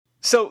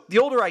So the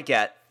older I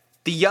get,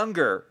 the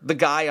younger the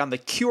guy on the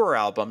Cure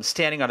album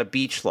standing on a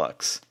beach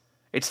looks.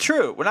 It's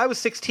true, when I was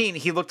 16,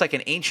 he looked like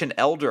an ancient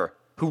elder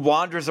who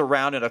wanders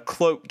around in a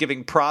cloak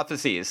giving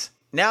prophecies.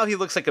 Now he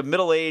looks like a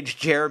middle-aged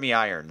Jeremy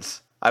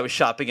Irons. I was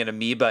shopping in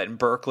Amoeba in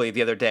Berkeley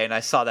the other day and I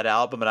saw that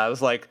album and I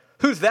was like,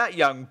 who's that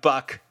young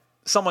buck?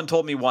 Someone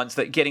told me once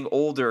that getting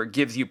older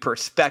gives you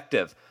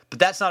perspective, but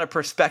that's not a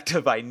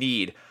perspective I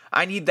need.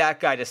 I need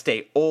that guy to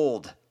stay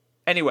old.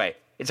 Anyway,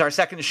 it's our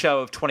second show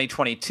of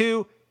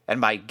 2022, and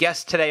my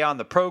guest today on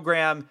the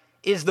program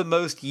is the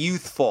most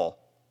youthful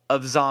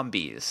of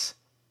zombies.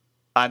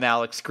 I'm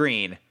Alex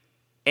Green,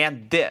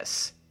 and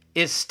this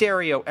is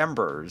Stereo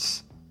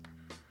Embers,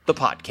 the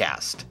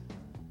podcast.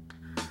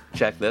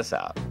 Check this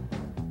out.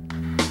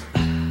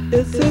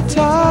 It's the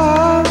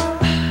time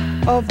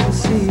of the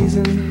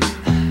season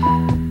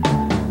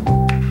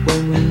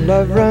when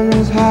love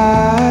runs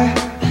high.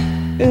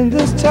 In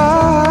this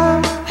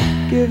time,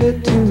 give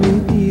it to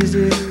me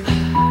easy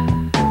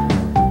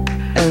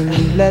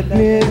and let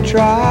me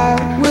try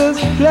with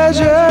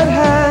pleasured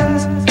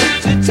hands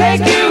to take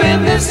you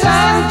in this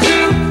time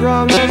to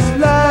promised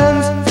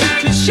lands,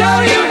 to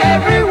show you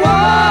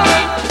everyone.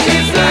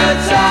 It's the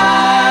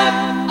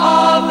time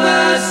of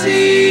the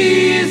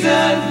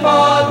season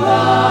for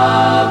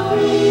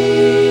loving.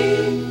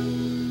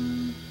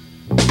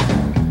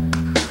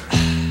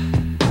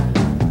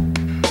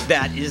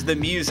 That is the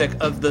music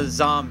of the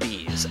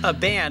Zombies, a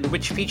band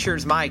which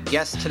features my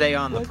guest today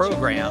on the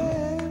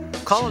program,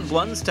 Colin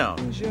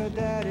Blunstone.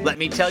 Let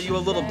me tell you a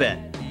little bit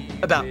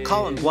about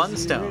Colin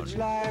Blunstone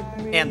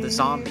and the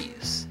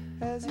Zombies.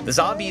 The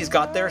Zombies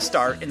got their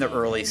start in the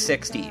early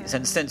 60s,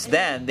 and since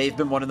then they've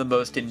been one of the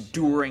most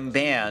enduring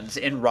bands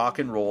in rock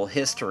and roll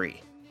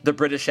history. The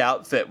British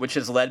outfit, which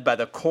is led by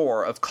the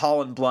core of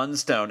Colin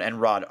Blunstone and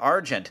Rod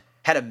Argent,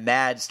 had a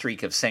mad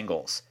streak of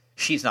singles.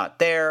 She's Not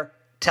There,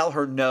 Tell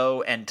Her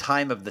No, and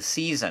Time of the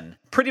Season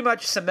pretty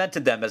much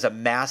cemented them as a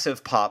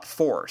massive pop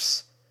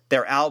force.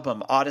 Their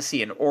album,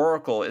 Odyssey and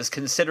Oracle, is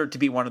considered to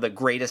be one of the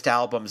greatest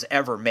albums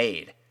ever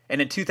made,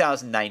 and in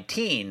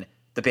 2019,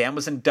 the band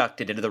was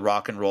inducted into the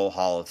Rock and Roll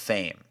Hall of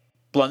Fame.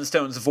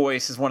 Blunstone's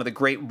voice is one of the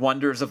great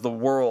wonders of the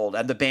world,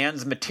 and the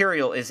band's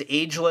material is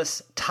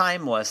ageless,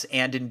 timeless,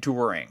 and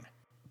enduring.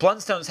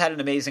 Blunstone's had an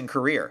amazing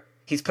career.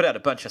 He's put out a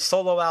bunch of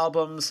solo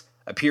albums,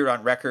 appeared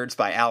on records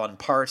by Alan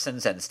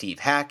Parsons and Steve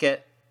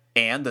Hackett,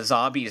 and the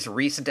Zombies'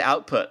 recent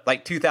output,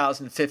 like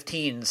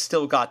 2015's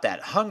Still Got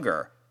That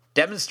Hunger,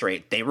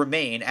 demonstrate they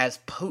remain as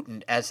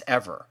potent as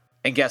ever.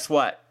 And guess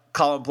what?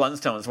 Colin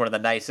Blunstone is one of the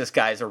nicest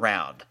guys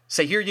around.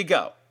 So here you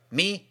go.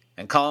 Me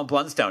and Colin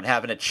Blunstone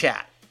having a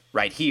chat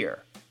right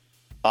here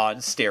on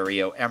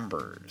Stereo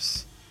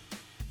Embers,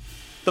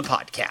 the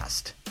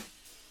podcast.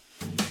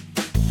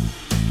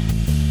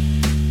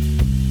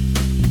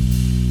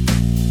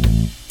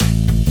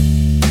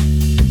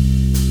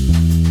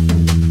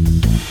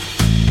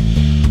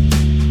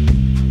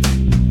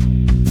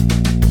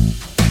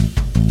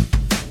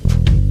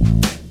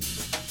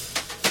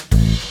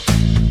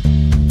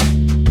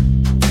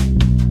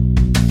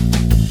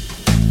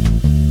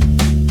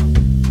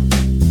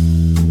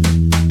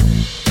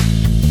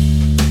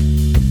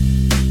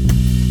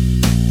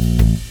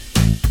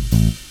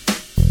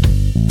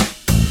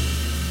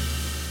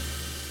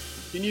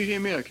 Can you hear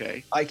me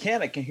okay? I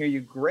can hear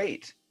you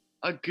great.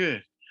 Oh,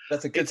 good.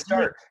 That's a good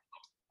start.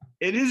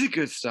 It is a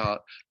good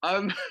start.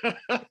 It's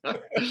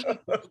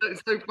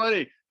so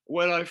funny.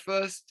 When I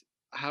first,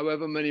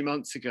 however many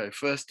months ago,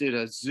 first did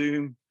a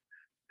Zoom,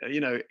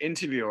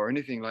 interview or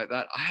anything like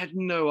that, I had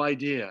no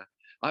idea.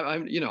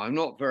 I'm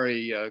not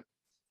very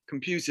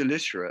computer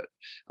literate,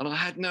 and I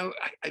had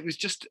it was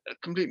just a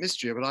complete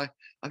mystery. But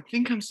I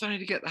think I'm starting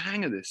to get the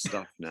hang of this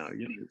stuff now.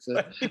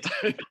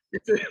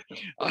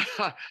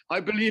 I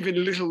believe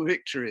in little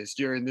victories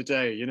during the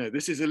day.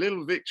 This is a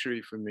little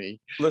victory for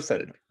me.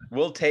 Listen,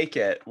 we'll take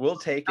it. We'll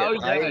take it. Oh,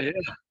 yeah.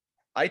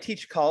 I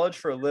teach college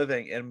for a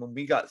living, and when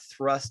we got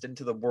thrust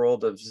into the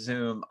world of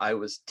Zoom, I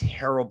was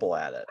terrible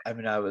at it. I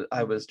mean,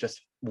 I was just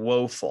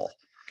woeful.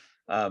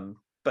 But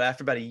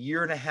after about a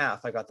year and a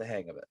half, I got the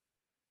hang of it.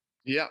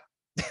 Yeah,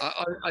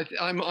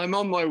 I'm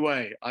on my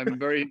way. I'm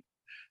very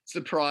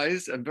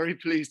surprised and very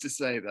pleased to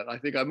say that. I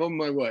think I'm on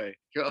my way.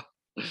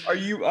 Are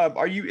you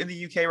in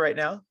the UK right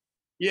now?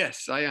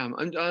 Yes, I am.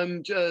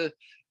 I'm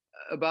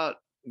about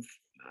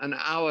an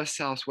hour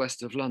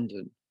southwest of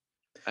London.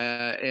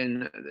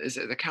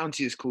 The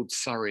county is called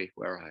Surrey,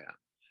 where I am.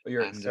 Oh,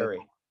 you're in Surrey.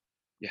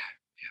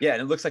 Yeah,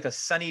 and it looks like a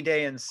sunny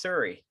day in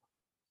Surrey.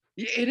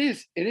 Yeah, it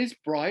is. It is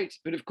bright,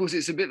 but of course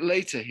it's a bit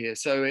later here,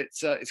 so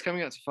it's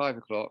coming up to 5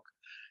 o'clock.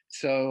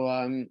 So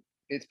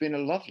it's been a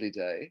lovely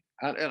day,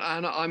 and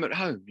I'm at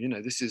home.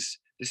 This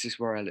is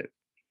where I live.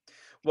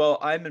 Well,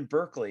 I'm in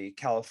Berkeley,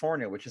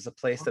 California, which is a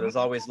place that has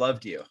always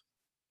loved you.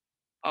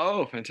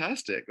 Oh,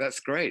 fantastic! That's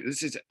great.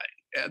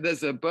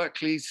 There's a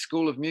Berkeley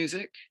School of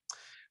Music.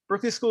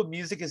 Berkeley School of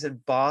Music is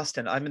in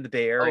Boston. I'm in the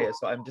Bay Area,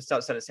 so I'm just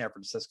outside of San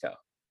Francisco.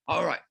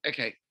 All right.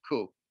 Okay.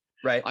 Cool.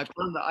 Right. I've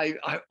done that.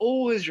 I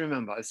always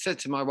remember, I said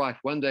to my wife,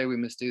 one day we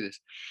must do this.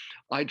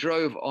 I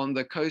drove on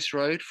the coast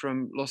road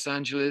from Los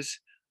Angeles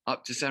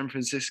up to San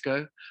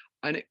Francisco,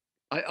 and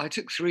I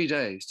took 3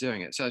 days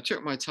doing it. So I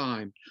took my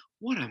time.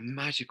 What a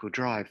magical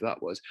drive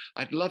that was.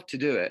 I'd love to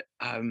do it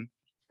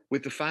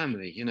with the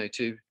family, you know,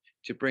 to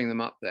bring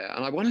them up there.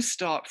 And I want to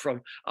start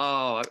from,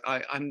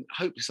 I'm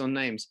hopeless on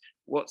names.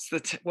 What's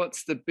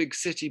the big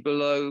city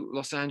below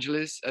Los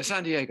Angeles?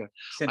 San Diego.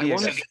 San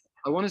Diego.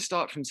 I want to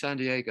start from San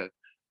Diego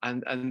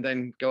and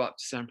then go up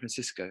to San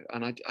Francisco.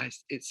 And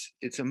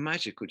it's a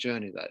magical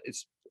journey. That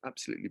it's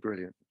absolutely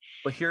brilliant.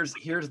 Well, here's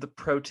the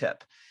pro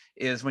tip: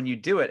 is when you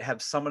do it,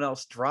 have someone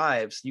else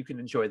drive so you can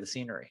enjoy the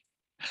scenery.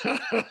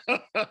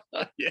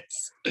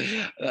 Yes,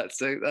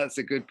 that's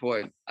a good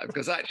point,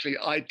 because actually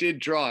I did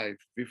drive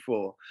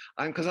before,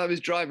 and because I was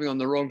driving on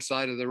the wrong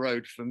side of the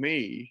road, for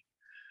me,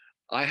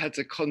 I had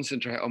to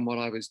concentrate on what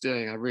I was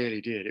doing. I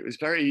really did. It was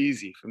very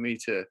easy for me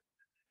to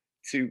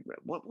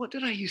what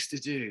did I used to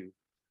do?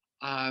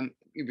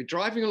 You'd be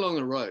driving along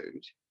a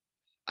road,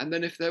 and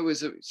then if there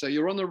was so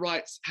you're on the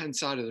right hand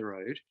side of the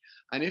road,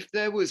 and if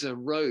there was a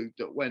road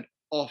that went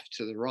off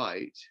to the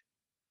right,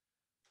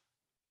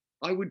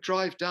 I would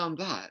drive down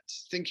that,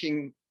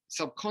 thinking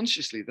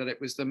subconsciously that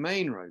it was the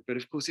main road, but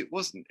of course it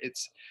wasn't.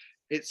 It's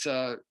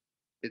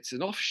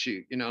an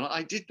offshoot, you know. And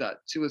I did that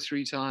 2 or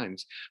 3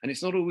 times, and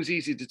it's not always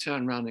easy to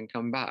turn around and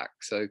come back.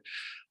 So,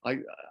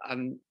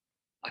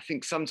 I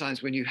think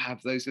sometimes when you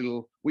have those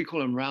little, we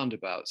call them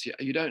roundabouts,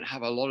 you don't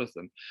have a lot of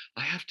them.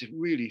 I have to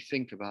really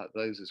think about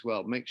those as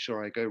well. Make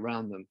sure I go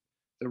round them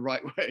the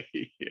right way.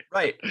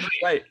 Right.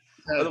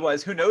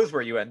 Otherwise, who knows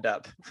where you end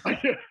up?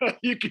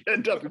 You can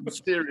end up in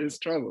serious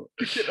trouble.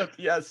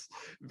 Yes,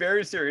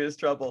 very serious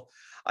trouble.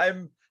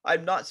 I'm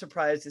not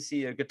surprised to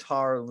see a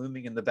guitar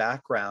looming in the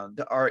background.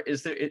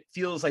 It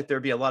feels like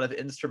there'd be a lot of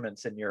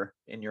instruments in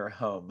your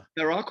home.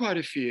 There are quite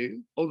a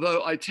few,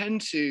 although I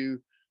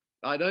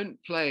don't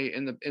play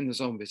in the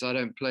Zombies. I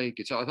don't play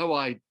guitar, although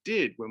I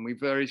did when we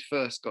very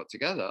first got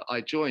together.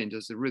 I joined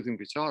as a rhythm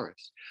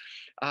guitarist,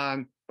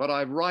 but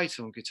I write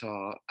on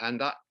guitar,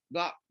 and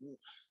that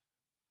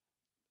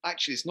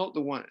actually it's not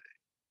the one.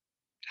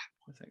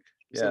 I think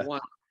it's the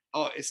one.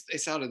 Oh, it's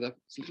it's a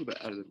little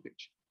bit out of the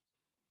picture.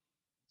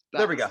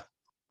 There we go.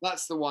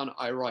 That's the one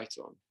I write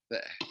on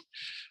there.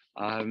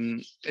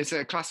 It's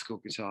a classical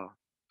guitar,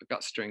 a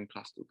gut string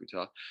classical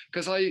guitar,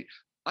 because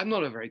I'm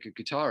not a very good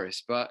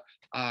guitarist, but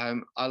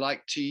I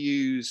like to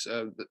use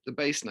the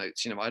bass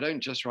notes. You know, I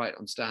don't just write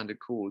on standard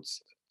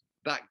chords.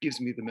 That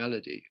gives me the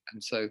melody,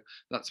 and so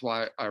that's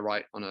why I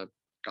write on a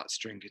gut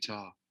string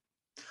guitar.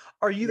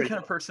 Are you the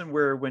kind of person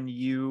where when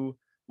you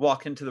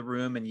walk into the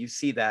room and you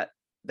see that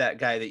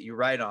guy that you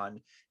write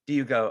on, do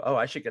you go, "Oh,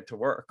 I should get to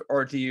work,"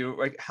 or do you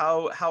like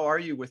how are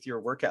you with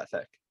your work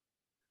ethic?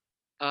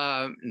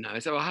 No,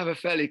 so I have a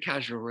fairly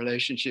casual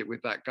relationship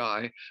with that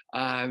guy.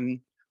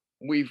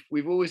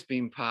 We've always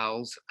been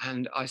pals,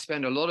 and I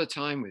spend a lot of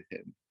time with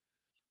him.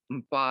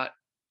 But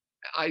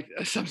I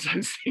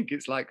sometimes think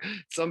it's like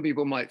some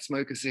people might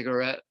smoke a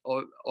cigarette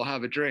or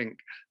have a drink,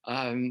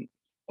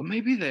 or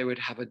maybe they would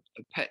have a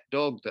pet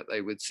dog that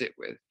they would sit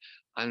with,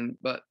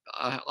 but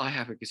I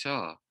have a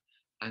guitar,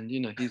 and you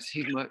know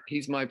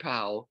he's my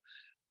pal,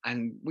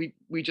 and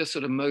we just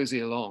sort of mosey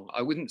along.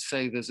 I wouldn't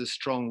say there's a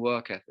strong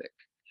work ethic.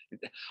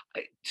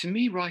 To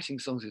me, writing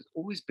songs has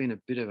always been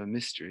a bit of a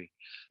mystery,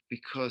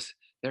 because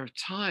there are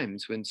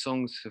times when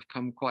songs have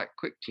come quite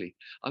quickly.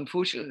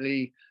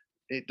 Unfortunately,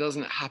 it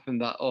doesn't happen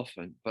that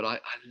often, but I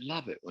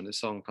love it when a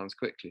song comes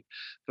quickly.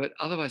 But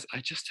otherwise, I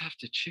just have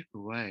to chip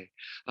away.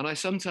 And I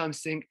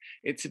sometimes think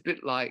it's a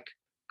bit like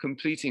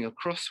completing a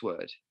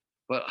crossword,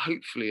 but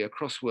hopefully a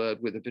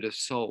crossword with a bit of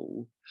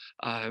soul.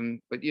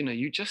 But you know,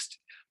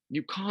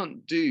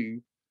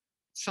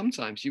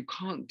 sometimes you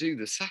can't do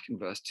the second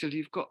verse till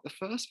you've got the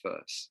first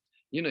verse.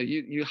 You know,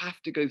 you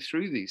have to go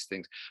through these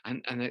things,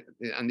 and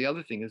the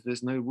other thing is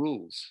there's no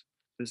rules.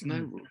 There's no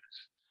rules.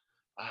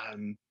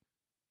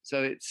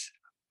 So it's,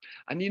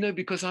 and you know,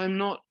 because I'm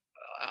not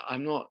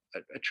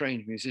a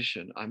trained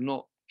musician. I'm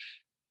not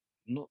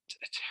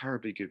a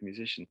terribly good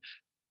musician.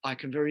 I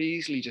can very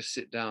easily just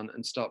sit down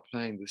and start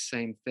playing the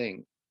same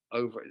thing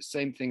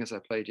as I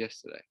played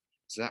yesterday,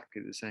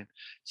 exactly the same.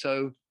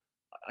 So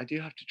I do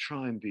have to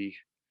try and be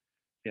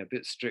a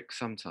bit strict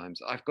sometimes.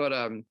 I've got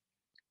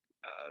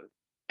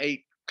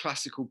 8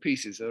 classical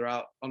pieces that are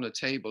out on a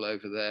table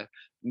over there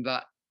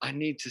that I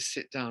need to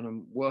sit down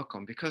and work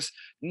on,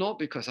 not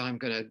because I'm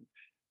going to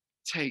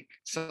take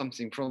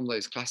something from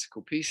those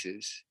classical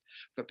pieces,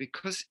 but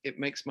because it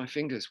makes my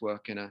fingers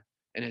work in a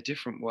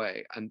different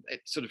way, and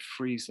it sort of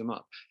frees them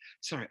up.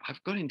 Sorry,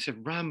 I've got into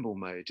ramble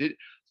mode.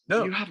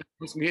 No, you haven't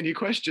asked me any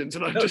questions,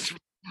 and I'm just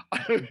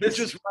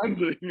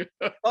rambling.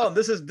 Oh,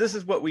 this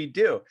is what we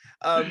do.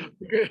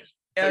 Good.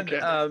 And Okay.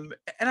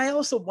 And I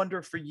also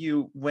wonder for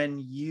you,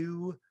 when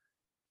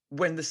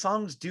the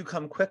songs do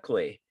come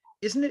quickly,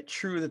 isn't it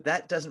true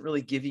that doesn't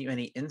really give you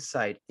any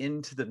insight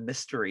into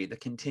the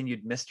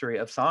continued mystery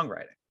of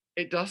songwriting?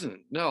 It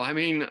doesn't. No, I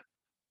mean,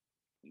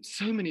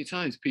 so many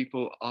times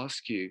people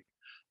ask you,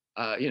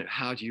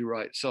 how do you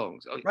write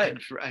songs? Right.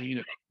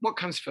 And what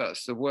comes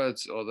first, the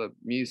words or the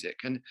music?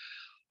 And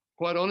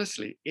quite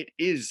honestly,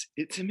 it's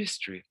a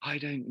mystery. I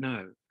don't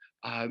know.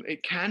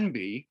 It can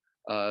be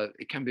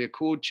a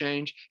chord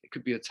change. It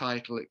could be a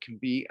title. It can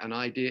be an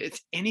idea.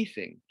 It's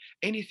anything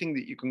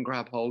that you can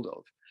grab hold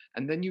of,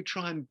 and then you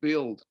try and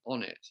build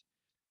on it.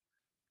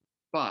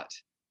 But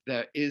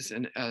there is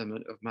an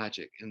element of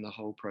magic in the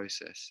whole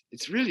process.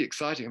 It's really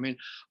exciting. I mean,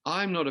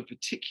 I'm not a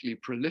particularly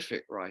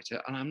prolific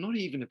writer, and I'm not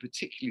even a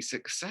particularly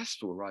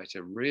successful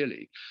writer,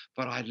 really,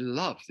 but I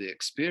love the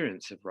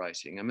experience of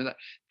writing. I mean,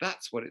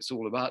 that's what it's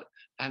all about.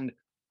 And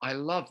I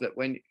love that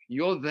when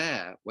you're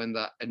there, when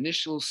that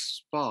initial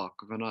spark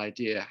of an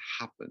idea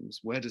happens,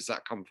 where does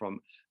that come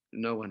from?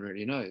 No one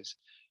really knows.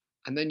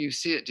 And then you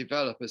see it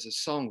develop as a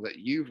song that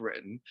you've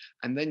written,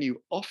 and then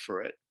you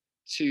offer it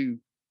to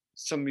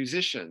some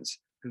musicians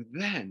who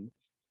then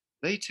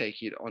they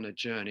take it on a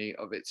journey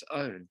of its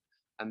own,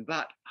 and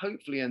that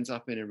hopefully ends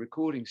up in a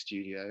recording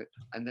studio,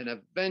 and then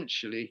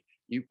eventually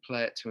you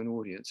play it to an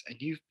audience, and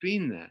you've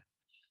been there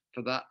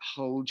for that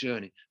whole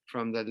journey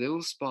from the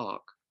little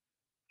spark,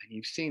 and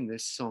you've seen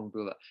this song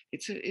build up.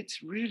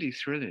 It's really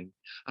thrilling,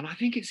 and I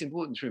think it's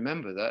important to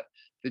remember that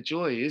the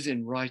joy is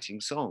in writing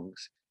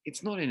songs.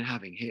 It's not in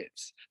having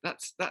hits.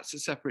 That's a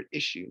separate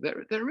issue.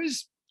 There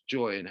is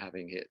joy in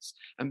having hits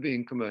and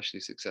being commercially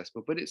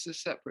successful, but it's a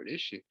separate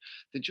issue.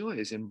 The joy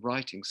is in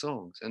writing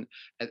songs, and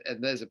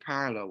there's a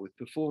parallel with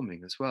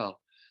performing as well.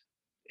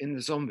 In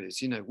the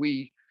Zombies,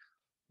 we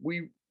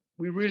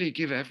really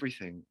give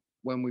everything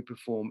when we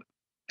perform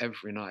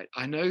every night.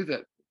 I know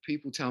that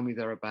people tell me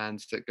there are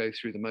bands that go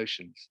through the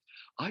motions.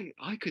 I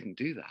couldn't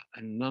do that,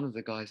 and none of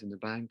the guys in the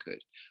band could.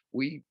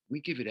 We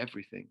give it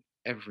everything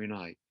every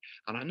night,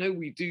 and I know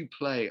we do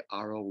play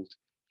our old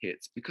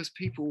hits because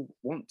people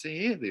want to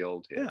hear the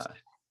old hits. Yeah.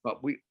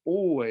 But we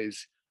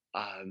always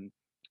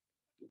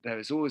there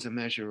is always a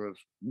measure of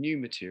new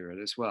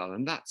material as well,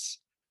 and that's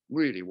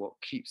really what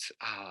keeps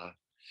our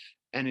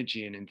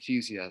energy and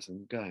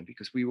enthusiasm going,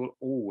 because we will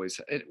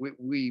always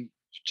we've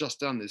just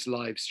done this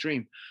live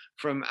stream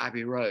from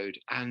Abbey Road,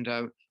 and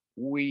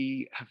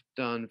we have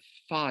done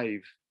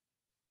five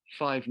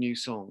new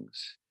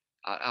songs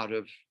out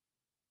of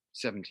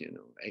 17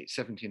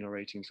 or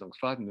 18 songs.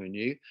 5 of them are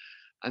new,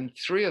 and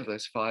 3 of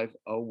those 5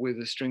 are with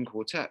a string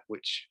quartet,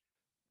 which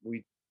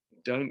we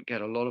don't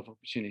get a lot of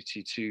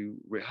opportunity to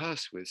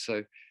rehearse with.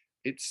 So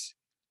it's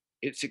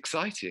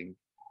exciting,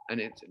 and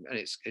it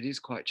is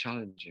quite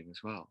challenging as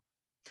well.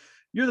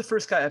 You're the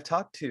first guy I've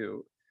talked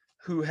to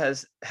who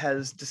has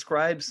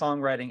described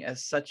songwriting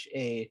as such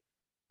a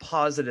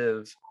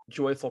positive,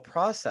 joyful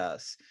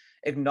process,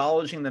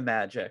 acknowledging the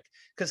magic,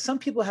 because some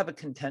people have a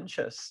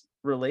contentious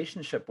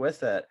relationship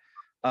with it.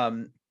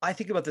 I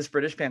think about this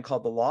British band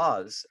called The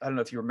Laws. I don't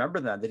know if you remember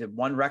them. They did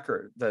one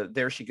record. The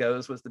There She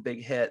Goes was the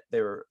big hit.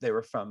 They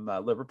were from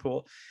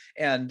Liverpool,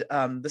 and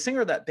the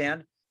singer of that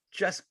band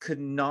just could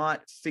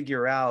not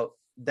figure out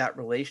that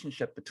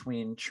relationship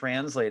between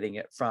translating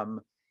it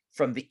from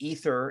the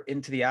ether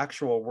into the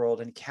actual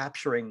world and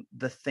capturing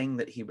the thing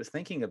that he was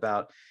thinking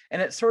about.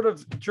 And it sort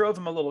of drove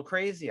him a little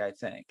crazy, I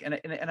think. And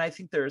I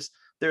think there's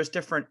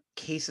different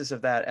cases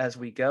of that as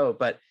we go.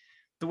 But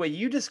the way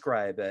you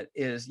describe it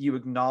is you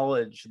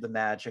acknowledge the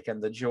magic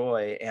and the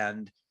joy,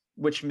 and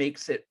which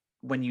makes it,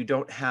 when you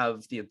don't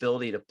have the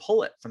ability to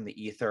pull it from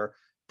the ether,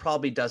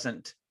 probably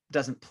doesn't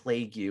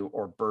plague you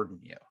or burden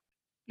you.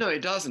 No,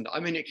 it doesn't. I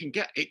mean, it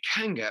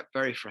can get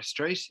very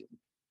frustrating.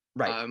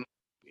 Right.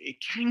 It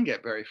can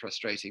get very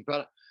frustrating,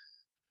 but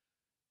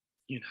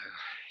you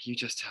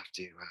just have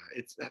to.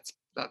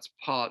 That's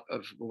part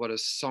of what a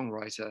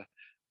songwriter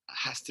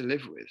has to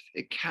live with.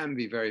 It can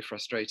be very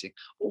frustrating.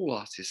 All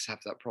artists have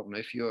that problem.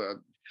 If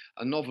you're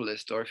a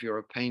novelist or if you're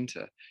a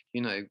painter,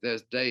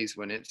 there's days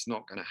when it's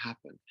not going to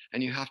happen,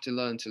 and you have to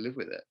learn to live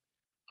with it.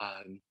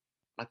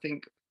 I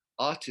think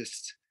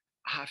artists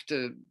have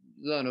to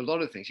learn a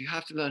lot of things. You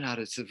have to learn how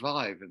to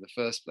survive in the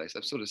first place.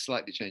 I've sort of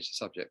slightly changed the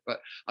subject, but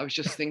I was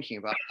just thinking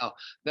about how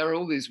there are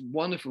all these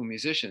wonderful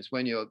musicians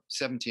when you're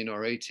 17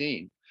 or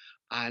 18,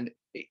 and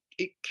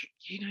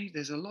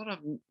there's a lot of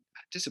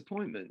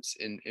disappointments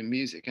in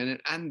music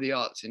and the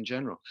arts in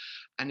general,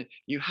 and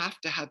you have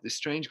to have this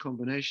strange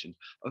combination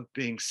of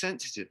being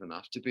sensitive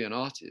enough to be an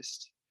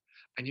artist,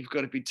 and you've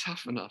got to be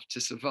tough enough to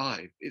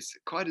survive. It's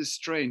quite a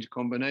strange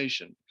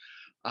combination.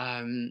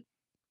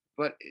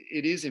 But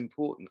it is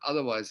important.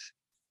 Otherwise,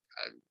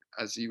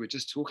 as you were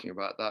just talking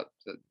about, that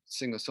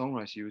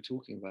singer-songwriter you were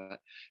talking about,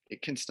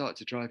 it can start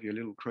to drive you a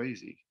little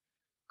crazy.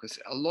 Because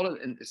a lot of,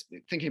 and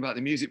thinking about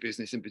the music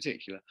business in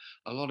particular,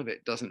 a lot of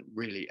it doesn't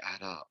really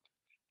add up.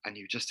 And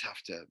you just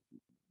have to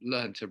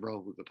learn to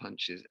roll with the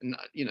punches. And,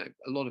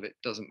 a lot of it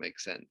doesn't make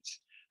sense.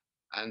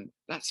 And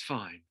that's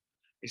fine.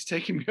 It's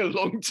taken me a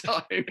long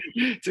time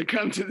to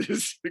come to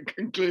this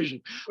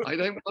conclusion. I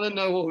don't want to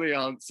know all the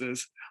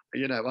answers.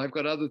 I've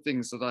got other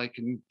things that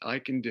I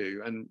can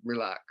do and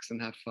relax and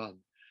have fun.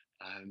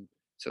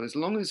 So as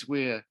long as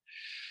we're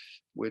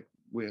at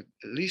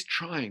least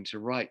trying to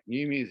write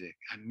new music,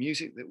 and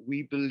music that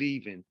we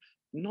believe in,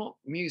 not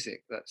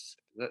music that's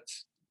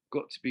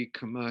got to be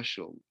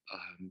commercial,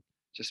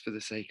 just for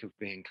the sake of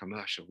being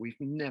commercial. We've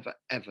never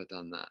ever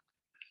done that.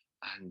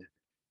 And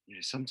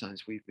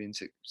sometimes we've been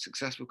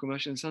successful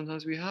commercially and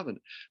sometimes we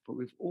haven't, but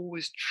we've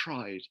always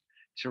tried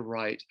to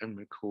write and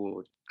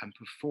record and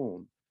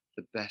perform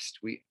the best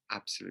we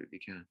absolutely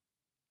can.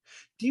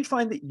 Do you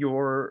find that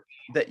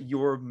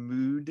your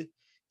mood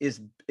is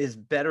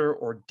better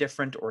or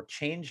different or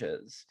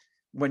changes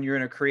when you're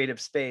in a creative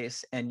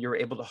space and you're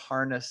able to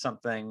harness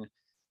something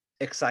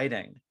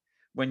exciting?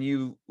 When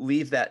you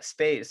leave that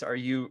space, are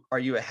you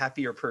a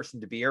happier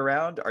person to be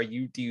around?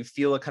 Do you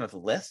feel a kind of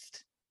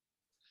lift?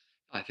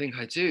 I think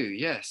I do,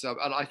 yes.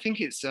 And I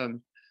think it's,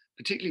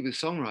 particularly with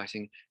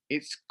songwriting,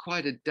 it's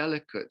quite a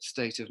delicate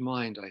state of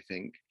mind, I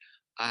think.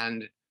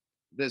 And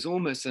there's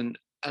almost an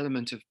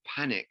element of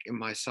panic in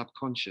my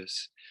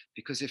subconscious,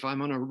 because if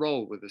I'm on a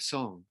roll with a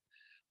song,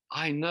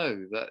 I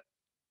know that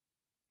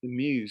the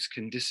muse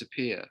can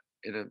disappear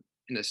in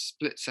a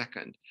split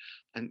second.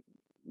 And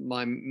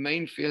my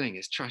main feeling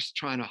is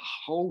trying to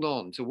hold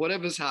on to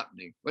whatever's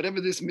happening,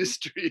 whatever this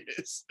mystery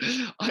is.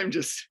 I'm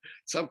just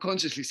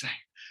subconsciously saying,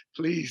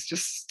 please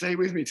just stay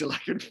with me till I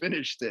can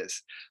finish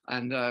this.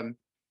 And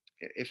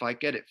if I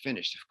get it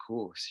finished, of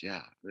course,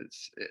 yeah,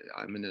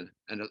 I'm in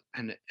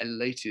an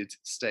elated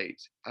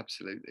state.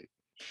 Absolutely.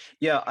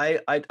 Yeah,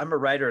 I'm a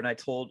writer, and I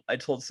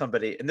told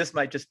somebody, and this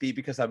might just be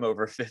because I'm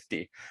over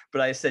 50,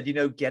 but I said,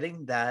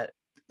 getting that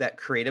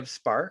creative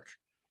spark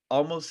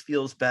almost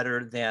feels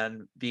better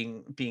than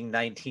being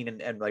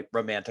 19 and like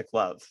romantic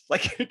love.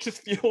 Like it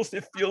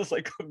feels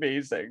like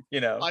amazing. I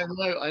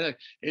know.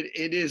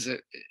 It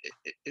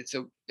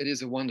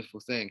is a wonderful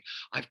thing.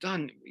 I've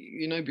done,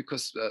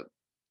 because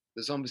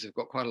the Zombies have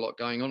got quite a lot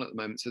going on at the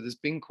moment, so there's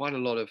been quite a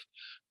lot of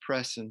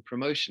press and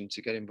promotion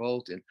to get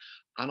involved in,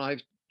 and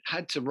I've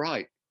had to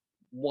write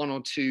one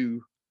or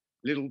two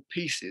little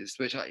pieces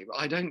which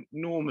I don't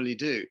normally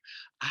do,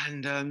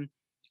 and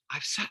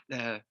I've sat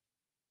there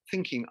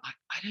thinking I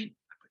don't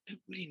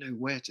really know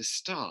where to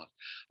start.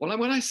 Well,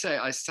 when I say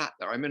I sat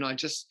there, I mean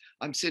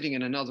I'm sitting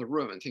in another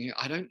room and thinking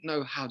I don't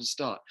know how to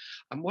start.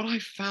 And what I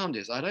found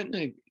is, I don't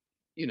know,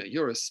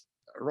 you're a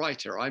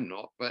writer, I'm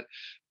not, but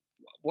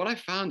what I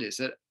found is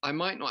that I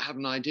might not have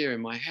an idea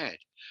in my head,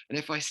 and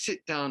if I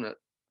sit down at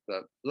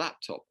the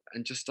laptop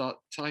and just start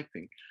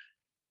typing,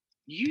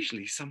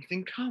 usually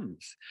something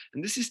comes.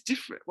 And this is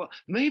different. Well,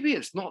 maybe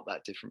it's not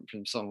that different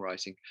from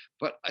songwriting,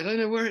 but I don't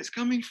know where it's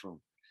coming from,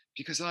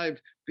 because I've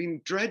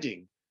been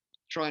dreading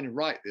trying to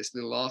write this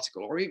little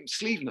article or even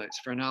sleeve notes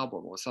for an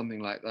album or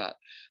something like that.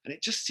 And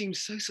it just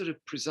seems so sort of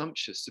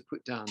presumptuous to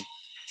put down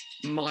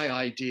my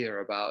idea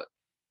about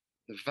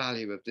the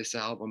value of this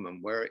album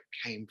and where it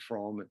came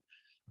from. And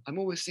I'm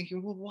always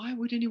thinking, well, why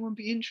would anyone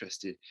be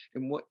interested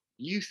in what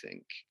you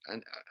think?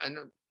 And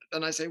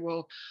then I say,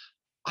 well,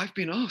 I've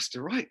been asked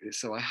to write this,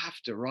 so I have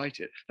to write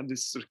it. And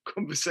this sort of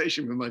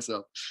conversation with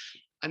myself.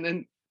 And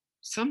then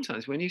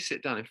sometimes when you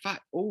sit down, in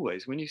fact,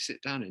 always when you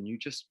sit down and you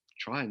just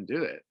try and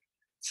do it,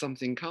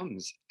 something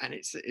comes. And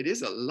it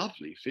is a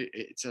lovely,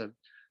 it's a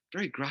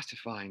very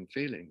gratifying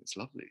feeling. It's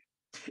lovely.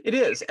 It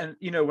is. And,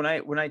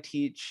 when I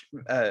teach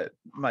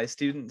my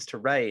students to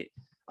write,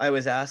 I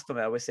always ask them,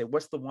 I always say,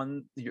 what's the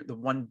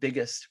one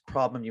biggest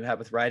problem you have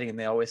with writing? And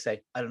they always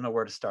say, I don't know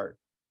where to start.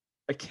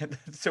 I can't.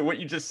 So what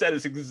you just said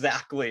is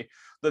exactly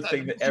the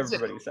thing that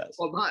everybody says.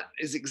 Well, that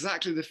is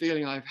exactly the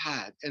feeling I've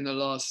had in the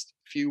last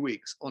few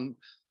weeks on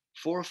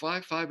 4 or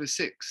 5 or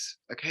 6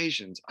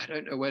 occasions. I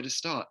don't know where to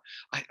start.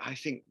 I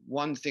think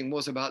one thing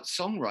was about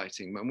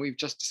songwriting, when we've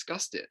just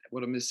discussed it,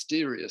 what a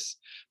mysterious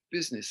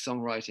business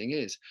songwriting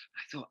is.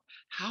 I thought,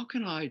 how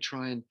can I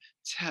try and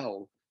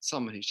tell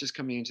someone who's just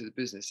coming into the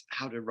business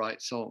how to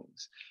write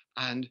songs?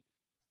 And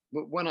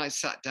when I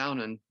sat down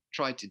and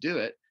tried to do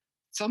it,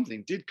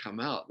 something did come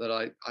out that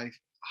I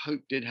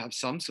hope did have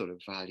some sort of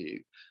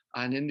value.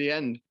 And in the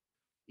end,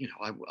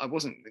 I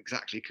wasn't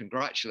exactly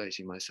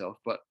congratulating myself,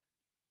 but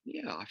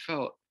yeah, I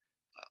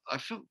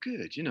felt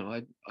good.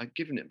 I'd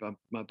given it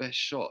my best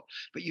shot.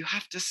 But you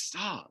have to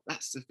start.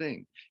 That's the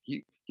thing.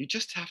 You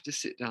just have to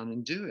sit down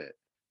and do it.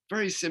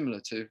 Very similar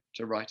to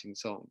writing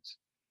songs.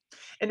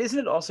 And isn't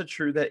it also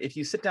true that if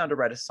you sit down to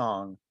write a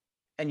song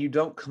and you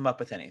don't come up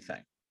with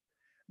anything,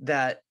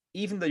 that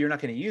even though you're not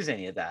going to use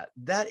any of that,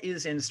 that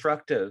is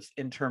instructive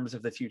in terms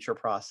of the future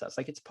process?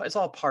 Like it's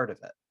all part of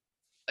it.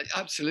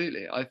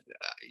 Absolutely.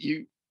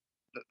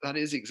 That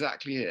is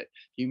exactly it.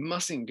 You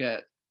mustn't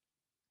get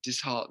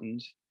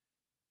disheartened.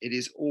 It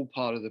is all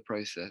part of the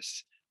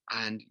process,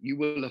 and you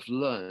will have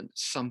learned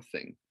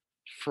something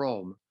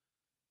from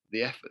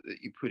the effort that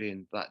you put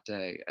in that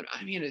day. And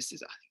I mean, I think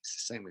it's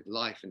the same with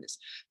life, and it's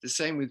the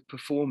same with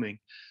performing.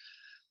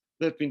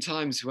 There have been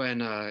times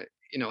when I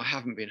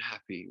haven't been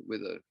happy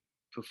with a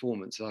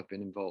performance I've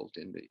been involved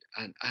in,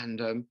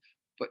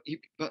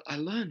 but I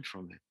learn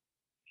from it.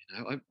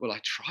 I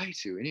try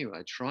to anyway.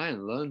 I try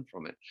and learn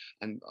from it,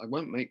 and I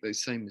won't make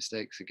those same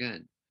mistakes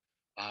again.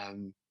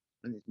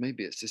 And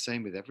maybe it's the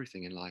same with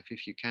everything in life.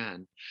 If you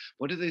can,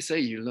 what do they say?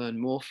 You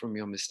learn more from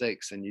your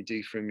mistakes than you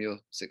do from your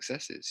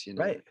successes.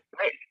 Right.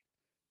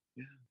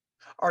 Yeah.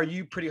 Are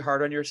you pretty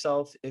hard on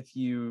yourself if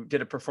you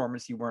did a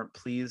performance you weren't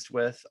pleased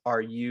with?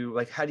 Are you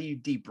like, how do you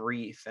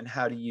debrief, and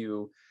how do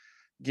you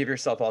give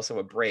yourself also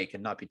a break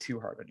and not be too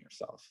hard on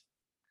yourself?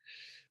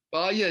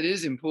 Well, yeah, it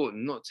is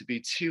important not to be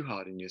too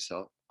hard on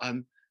yourself.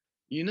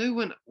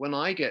 When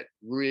I get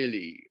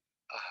really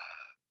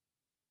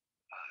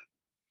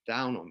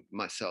down on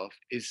myself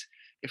is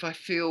if I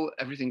feel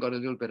everything got a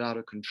little bit out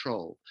of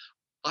control.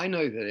 I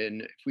know that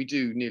if we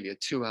do nearly a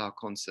 2-hour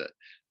concert,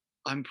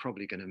 I'm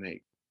probably going to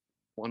make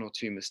one or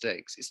two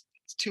mistakes. It's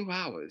 2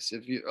 hours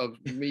of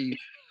me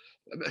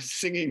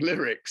singing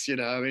lyrics,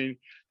 I mean,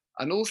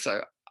 and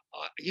also,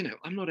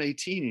 I'm not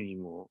 18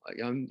 anymore.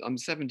 I'm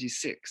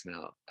 76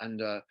 now,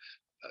 and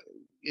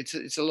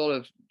it's a lot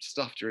of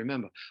stuff to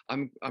remember.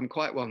 I'm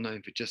quite well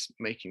known for just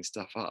making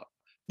stuff up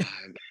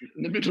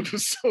in the middle of a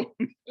song.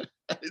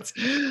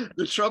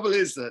 The trouble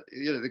is that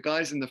the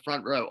guys in the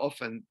front row,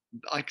 often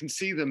I can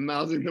see them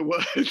mouthing the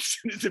words,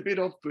 and it's a bit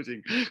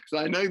off-putting because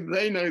I know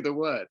they know the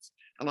words,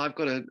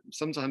 and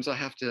sometimes I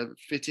have to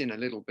fit in a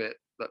little bit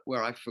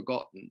where I've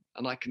forgotten,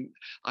 and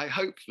I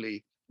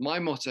hopefully, my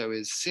motto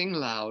is sing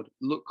loud,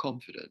 look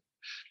confident.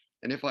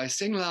 And if I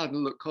sing loud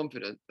and look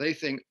confident, they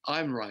think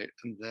I'm right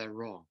and they're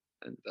wrong.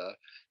 And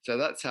so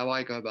that's how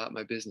I go about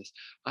my business.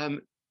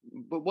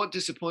 But what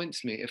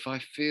disappoints me, if I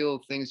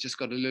feel things just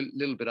got a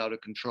little bit out of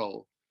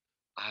control,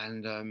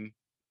 and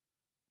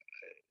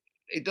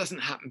it doesn't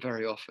happen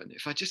very often.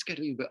 If I just get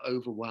a little bit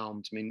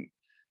overwhelmed, I mean,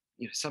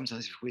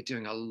 sometimes if we're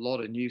doing a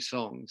lot of new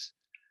songs,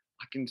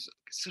 I can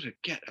sort of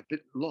get a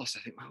bit lost.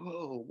 I think,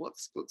 whoa,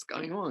 what's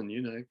going on?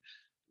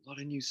 A lot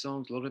of new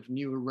songs, a lot of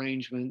new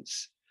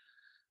arrangements.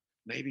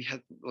 Maybe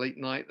had late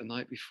night the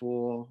night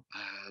before,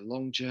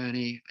 long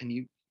journey,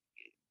 and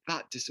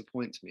that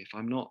disappoints me if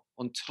I'm not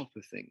on top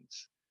of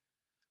things.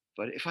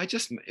 But if I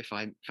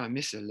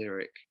miss a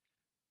lyric,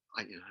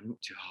 I'm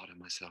not too hard on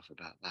myself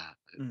about that.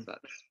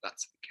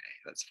 That's okay.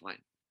 That's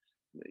fine.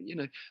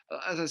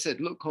 As I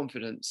said, look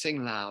confident,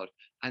 sing loud,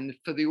 and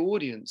for the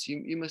audience,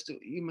 you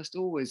must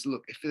always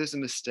look. If there's a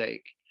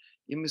mistake,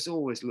 you must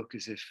always look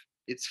as if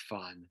it's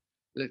fun.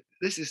 Look,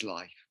 this is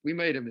life. We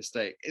made a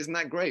mistake. Isn't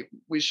that great?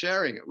 We're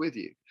sharing it with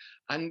you,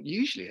 and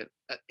usually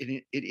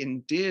it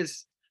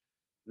endears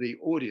the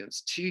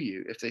audience to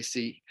you if they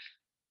see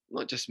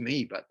not just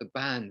me, but the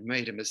band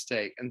made a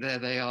mistake, and there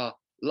they are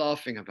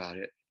laughing about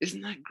it.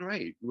 Isn't that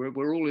great?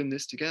 We're all in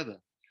this together.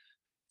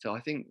 So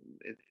I think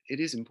it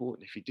is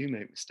important, if you do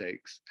make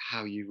mistakes,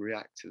 how you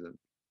react to them.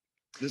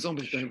 The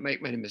Zombies don't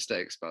make many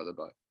mistakes, by the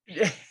by.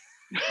 Yeah.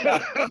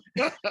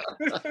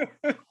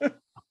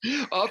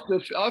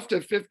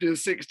 After 50 or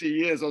 60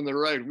 years on the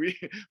road,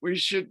 we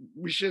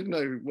should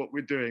know what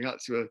we're doing up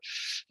to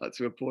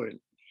a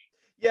point.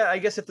 Yeah, I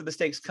guess if the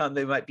mistakes come,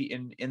 they might be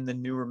in the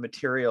newer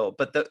material,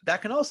 but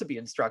that can also be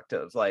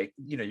instructive. Like,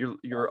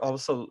 you're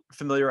also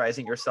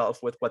familiarizing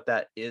yourself with what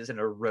that is in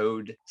a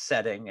road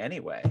setting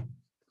anyway.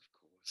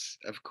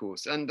 Of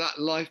course, and that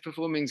live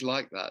performing's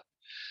like that.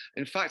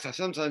 In fact, I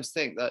sometimes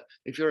think that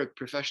if you're a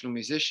professional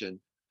musician,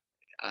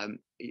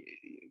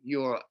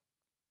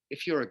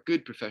 if you're a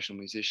good professional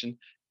musician,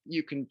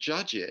 you can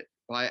judge it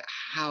by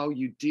how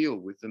you deal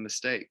with the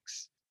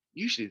mistakes.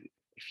 Usually,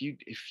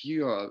 if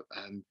you're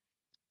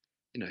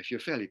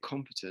fairly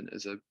competent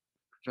as a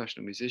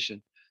professional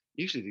musician,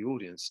 usually the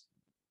audience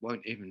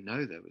won't even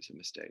know there was a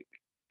mistake.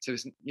 So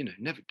it's,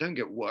 never, don't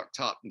get worked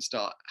up and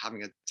start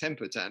having a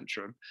temper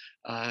tantrum,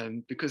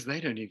 because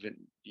they don't even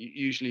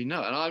usually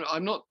know. And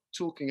I'm not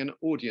talking an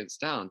audience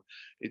down.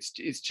 It's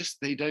just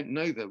they don't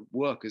know the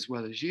work as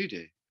well as you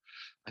do.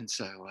 And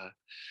so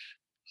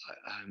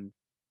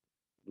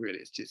really,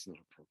 it's just not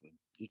a problem.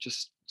 You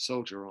just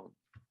soldier on.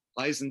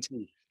 Eyes and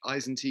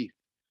teeth.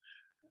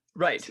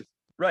 Right.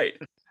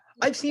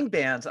 I've seen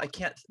bands, I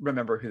can't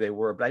remember who they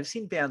were, but I've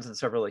seen bands on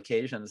several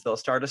occasions. They'll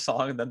start a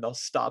song and then they'll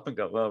stop and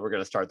go, well, we're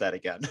going to start that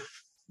again.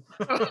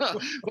 Well,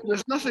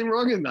 there's nothing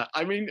wrong in that.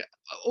 I mean,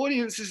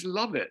 audiences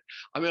love it.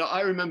 I mean,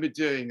 I remember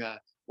doing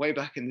way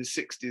back in the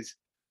 60s.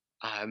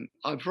 I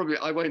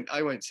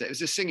won't say, it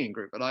was a singing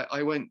group, but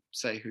I won't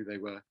say who they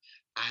were.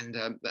 And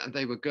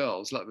they were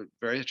girls, like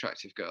very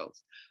attractive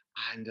girls.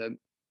 And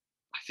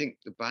I think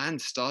the band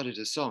started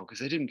a song because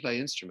they didn't play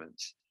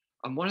instruments.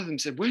 And one of them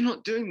said, we're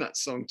not doing that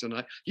song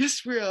tonight.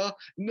 Yes, we are.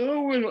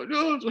 No, we're not.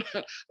 No.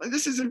 Like,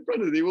 this is in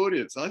front of the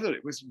audience. I thought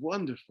it was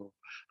wonderful.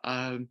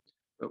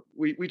 But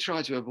we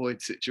try to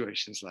avoid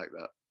situations like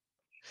that.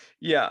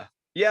 Yeah.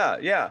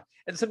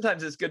 And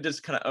sometimes it's good to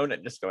just kind of own it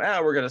and just go,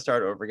 we're going to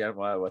start over again.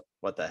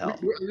 What the hell?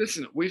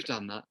 Listen, we've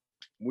done that.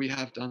 We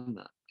have done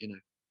that,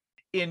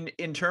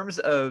 In terms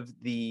of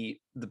the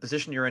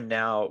position you're in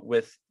now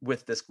with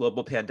this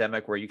global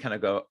pandemic, where you kind of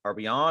go, are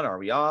we on? Are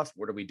we off?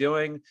 What are we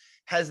doing?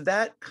 Has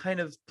that kind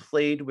of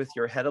played with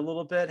your head a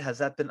little bit? Has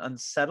that been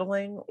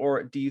unsettling, or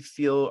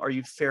are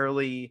you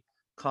fairly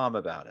calm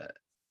about it?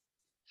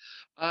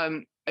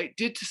 It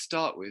did to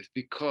start with,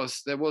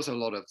 because there was a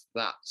lot of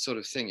that sort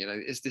of thing.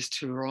 Is this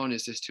tour on?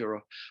 Is this tour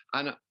off?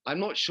 And I'm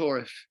not sure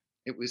if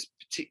it was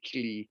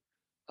particularly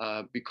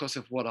because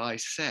of what I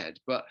said,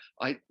 but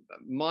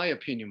my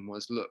opinion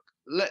was, look,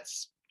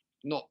 let's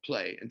not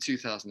play in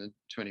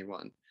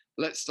 2021.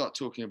 Let's start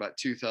talking about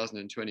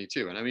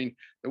 2022. And I mean,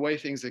 the way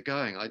things are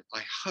going, I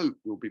hope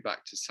we'll be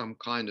back to some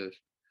kind of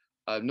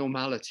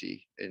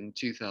normality in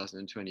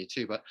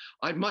 2022. But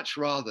I'd much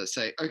rather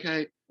say,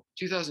 okay,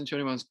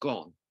 2021's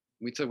gone.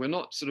 We're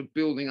not sort of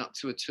building up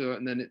to a tour,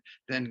 and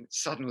then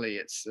suddenly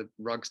it's the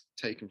rug's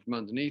taken from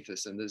underneath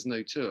us, and there's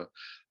no tour.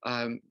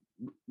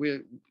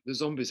 The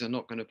Zombies are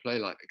not going to play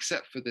live,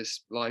 except for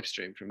this live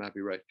stream from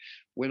Abbey Road.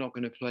 We're not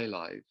going to play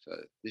live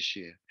this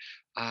year,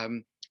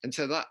 and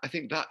so that, I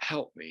think that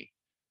helped me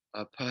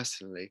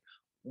personally.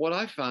 What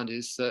I found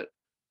is that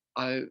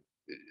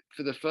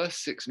for the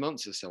first 6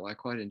 months or so, I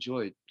quite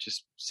enjoyed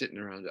just sitting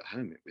around at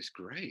home. It was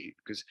great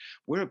because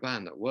we're a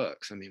band that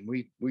works. I mean,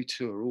 we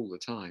tour all the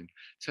time,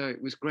 so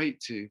it was great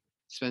to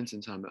spend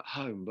some time at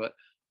home. But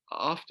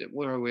after,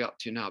 where are we up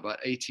to now? About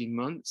 18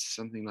 months,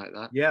 something like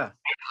that. Yeah.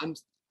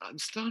 I'm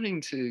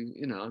starting to,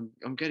 you know,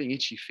 I'm getting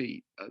itchy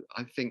feet,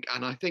 I think,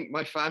 and I think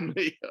my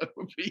family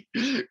would be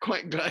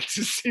quite glad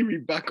to see me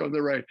back on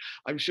the road.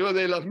 I'm sure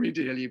they love me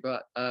dearly,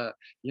 but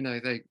you know,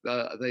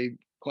 they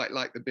quite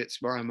like the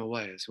bits where I'm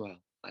away as well,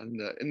 and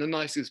in the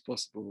nicest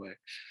possible way.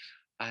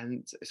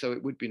 And so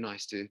it would be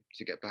nice to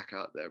get back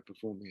out there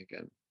performing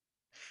again.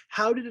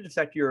 How did it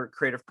affect your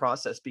creative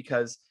process?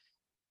 Because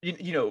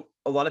you know,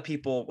 a lot of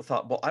people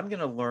thought, well, I'm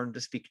going to learn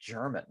to speak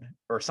German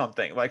or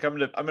something. Like I'm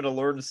going to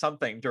learn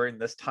something during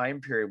this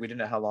time period. We didn't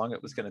know how long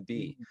it was going to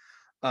be.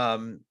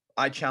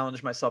 I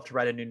challenged myself to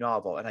write a new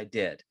novel, and I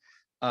did.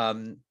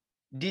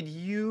 Did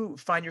you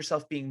find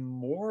yourself being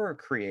more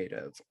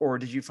creative, or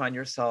did you find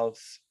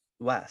yourself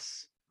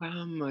less? I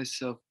found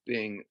myself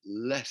being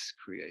less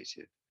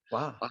creative.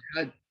 Wow. I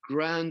had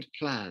grand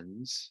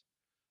plans,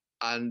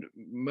 and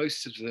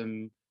most of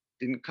them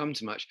didn't come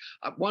to much.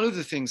 One of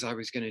the things I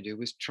was going to do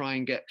was try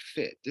and get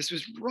fit. This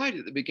was right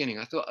at the beginning.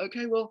 I thought,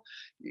 okay, well,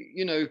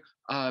 you know,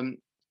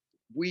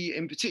 we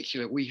in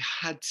particular, we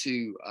had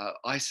to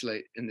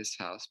isolate in this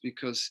house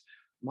because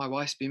my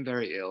wife's been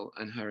very ill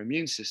and her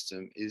immune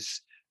system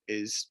has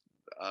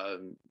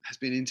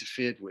been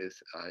interfered with.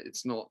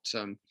 It's not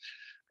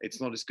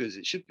as good as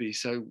it should be.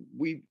 So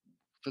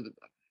for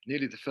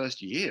nearly the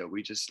first year,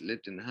 we just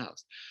lived in the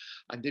house.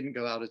 I didn't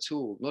go out at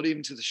all, not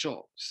even to the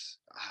shops.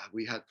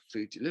 We had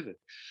food delivered.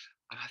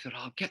 And I thought,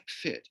 I'll get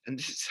fit. And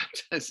this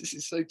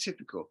is so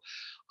typical.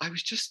 I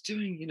was just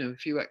doing, you know, a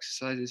few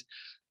exercises,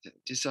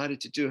 decided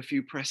to do a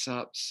few press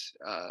ups.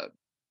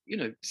 You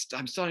know,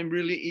 I'm starting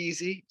really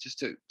easy, just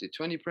did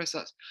 20 press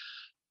ups.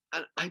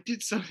 And I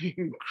did something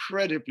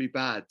incredibly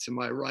bad to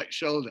my right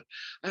shoulder.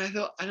 And I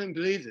thought, I don't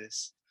believe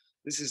this.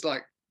 This is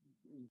like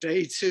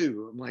day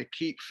 2 of my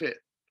Keep Fit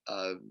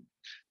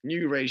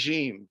new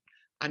regime,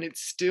 and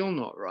it's still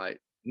not right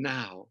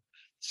now.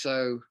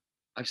 So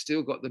I've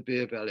still got the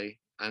beer belly,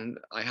 and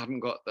I haven't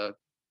got the,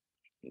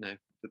 you know,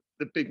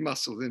 the big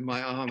muscles in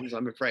my arms,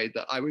 I'm afraid,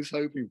 that I was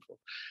hoping for.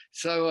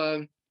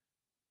 So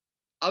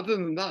other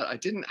than that, I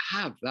didn't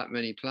have that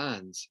many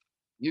plans.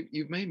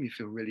 You've made me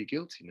feel really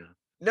guilty now.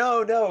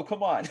 No,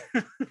 come on.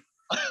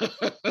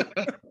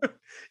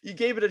 You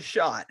gave it a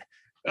shot.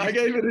 I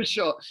gave it a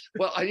shot.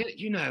 Well, I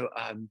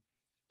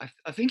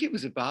think it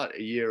was about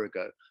a year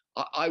ago.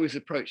 I was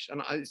approached,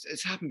 and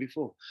it's happened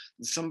before.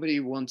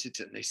 Somebody wanted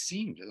to, and they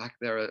seemed like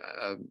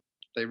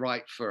they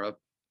write for a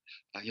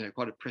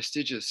quite a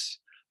prestigious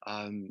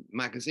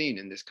magazine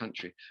in this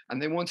country,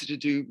 and they wanted to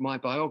do my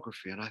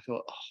biography. And I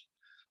thought,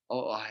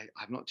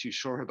 I'm not too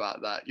sure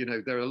about that. You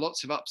know, there are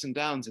lots of ups and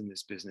downs in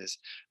this business.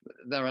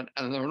 There are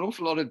an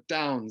awful lot of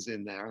downs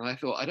in there. And I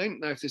thought, I don't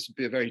know if this would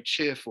be a very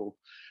cheerful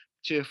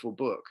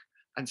book.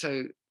 And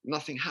so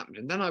nothing happened.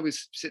 And then I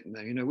was sitting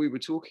there, you know, we were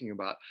talking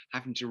about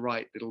having to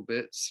write little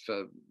bits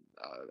for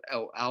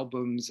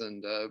albums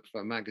and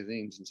for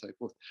magazines and so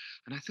forth.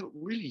 And I thought,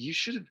 really, you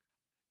should have,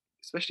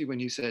 especially when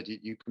you said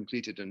you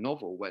completed a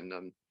novel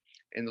when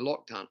in the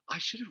lockdown, I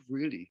should have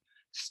really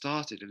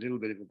started a little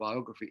bit of a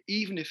biography,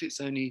 even if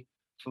it's only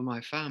for my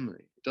family.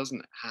 It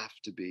doesn't have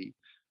to be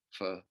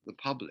for the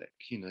public,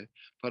 you know,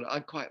 but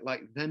I'd quite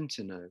like them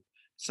to know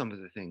some of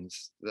the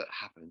things that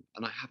happened,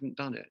 and I haven't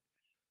done it.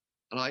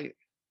 And I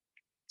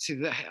see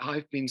that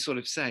I've been sort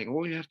of saying,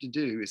 all you have to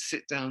do is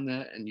sit down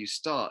there and you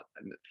start,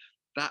 and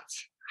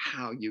that's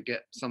how you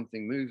get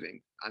something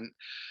moving. And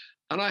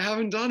I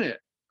haven't done it.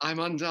 I'm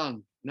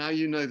undone. Now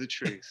you know the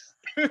truth.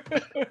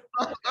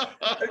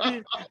 I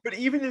mean, but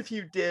even if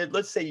you did,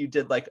 let's say you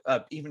did like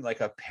even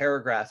like a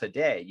paragraph a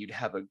day, you'd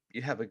have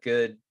a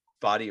good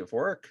body of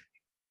work.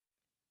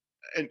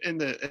 In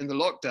the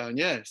lockdown,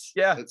 yes.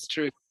 Yeah, that's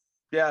true.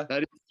 Yeah,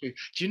 that is true.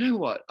 Do you know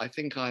what? I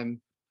think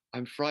I'm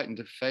frightened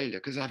of failure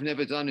because I've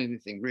never done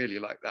anything really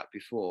like that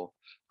before.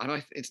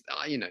 And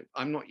you know,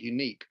 I'm not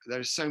unique. There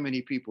are so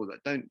many people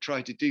that don't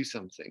try to do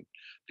something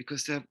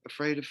because they're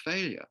afraid of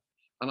failure.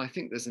 And I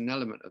think there's an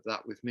element of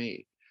that with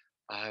me.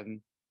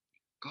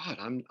 God,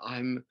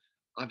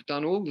 I've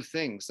done all the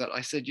things that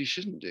I said you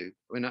shouldn't do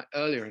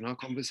earlier in our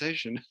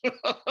conversation.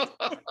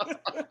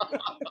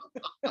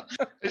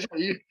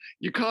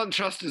 You can't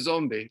trust a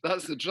zombie.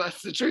 That's the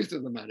truth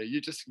of the matter.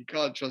 You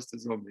can't trust a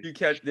zombie. You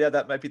can't. Yeah,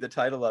 that might be the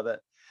title of it.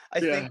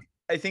 Yeah.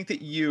 I think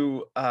that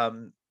you.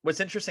 What's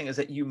interesting is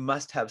that you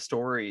must have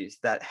stories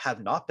that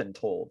have not been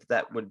told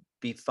that would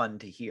be fun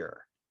to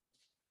hear.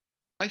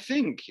 I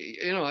think,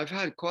 I've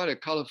had quite a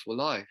colorful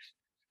life,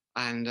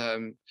 and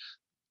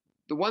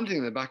the one thing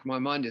in the back of my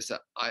mind is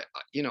that I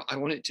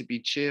want it to be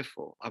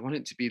cheerful. I want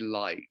it to be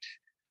light.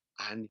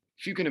 And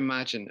if you can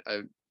imagine,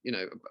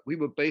 we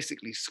were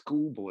basically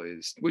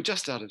schoolboys. We're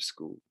just out of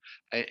school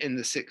in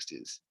the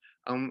 60s,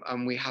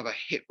 and we have a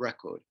hit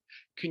record.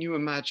 Can you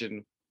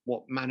imagine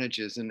what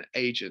managers and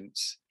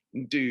agents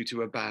do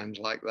to a band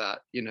like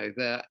that?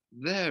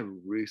 They're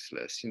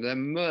ruthless. They're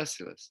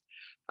merciless,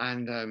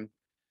 and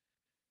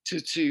to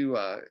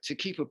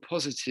keep a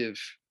positive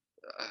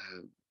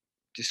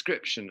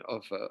description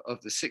of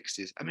the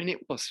 60s. I mean,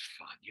 it was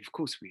fun. Of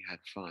course, we had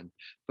fun,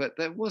 but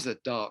there was a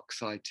dark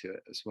side to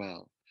it as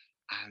well.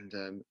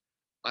 And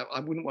I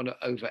wouldn't want to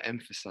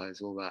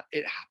overemphasize all that.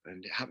 It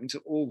happened to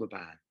all the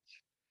bands,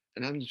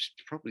 and it's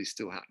probably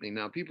still happening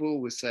now. People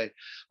always say,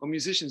 "Oh,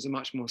 musicians are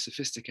much more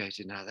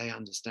sophisticated now. They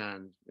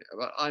understand."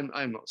 But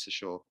I'm not so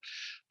sure.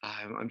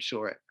 I'm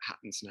sure it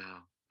happens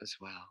now as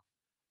well.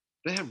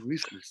 They're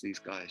ruthless, these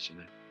guys,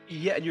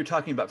 Yeah, and you're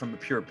talking about from a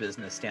pure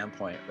business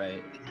standpoint,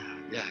 right?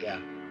 Yeah.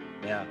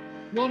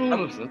 Not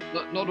all of them,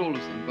 not all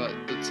of them, but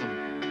some.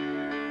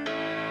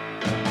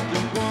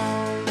 The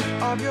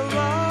warmth of your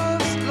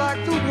love's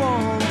like the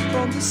warmth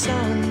from the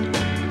sun,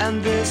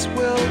 and this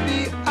will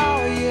be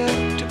our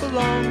year. Took a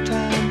long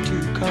time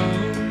to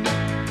come.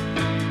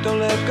 Don't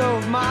let go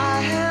of my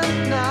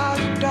hand now.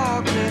 The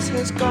darkness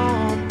has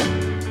gone.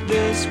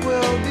 This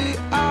will be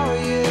our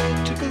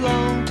year. Took a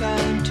long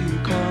time to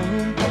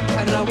come,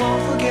 and I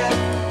won't forget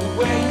the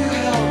way you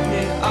held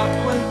me up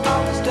when I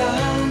was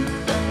down,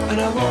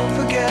 and I won't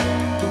forget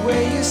the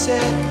way you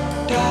said,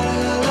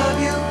 "Darling, I love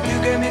you." You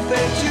gave me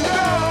faith to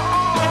go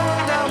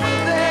on. Now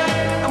we're there,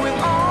 and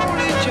we've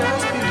only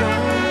just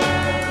begun.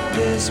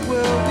 This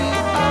will be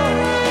our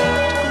year.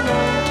 Took a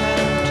long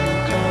time to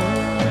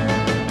come.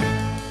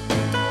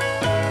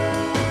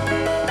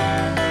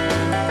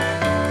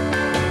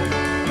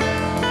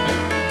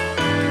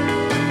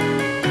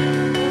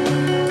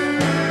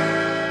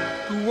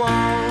 The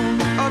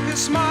warmth of your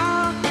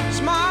smile,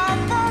 smile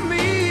for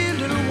me,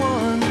 little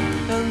one,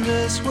 and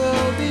this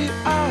will be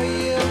our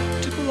year.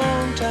 Took a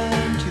long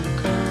time to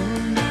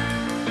come.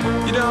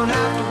 You don't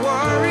have to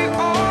worry,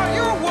 all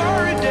your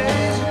worry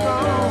days are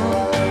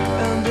gone,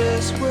 and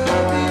this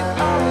will be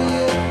our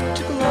year.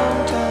 Took a long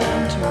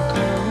time to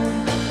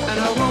come, and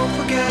I won't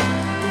forget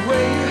the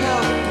way you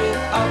held me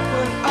up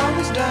when I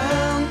was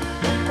down,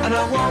 and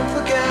I won't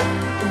forget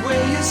the way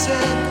you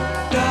said,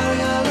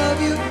 "Darling, I love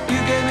you." You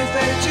gave me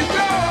faith to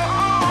go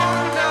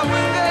on. Now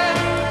we're there,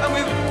 and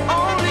we've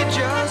only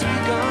just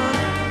begun.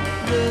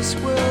 This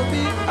will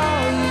be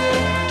our year.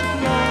 Took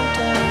a long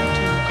time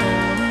to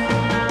come.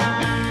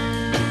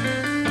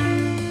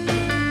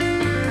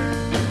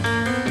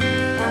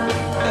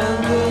 And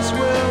this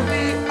will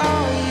be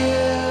our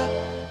year.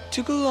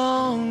 Took a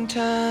long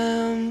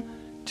time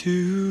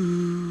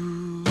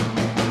to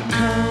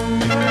come.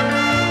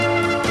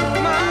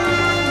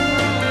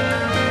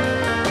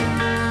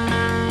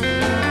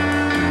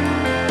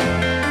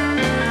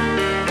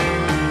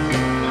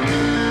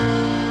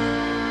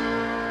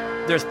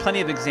 There's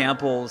plenty of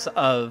examples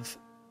of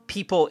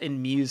people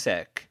in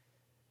music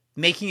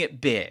making it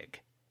big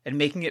and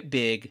making it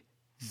big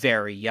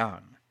very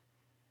young.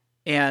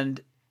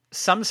 And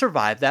some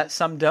survive that,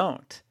 some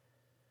don't.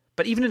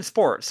 But even in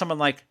sports, someone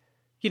like,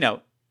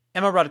 Emma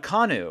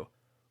Raducanu,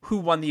 who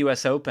won the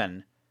US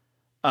Open,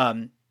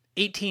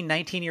 18,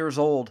 19 years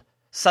old,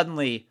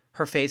 suddenly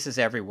her face is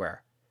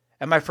everywhere.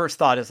 And my first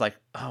thought is like,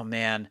 oh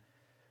man,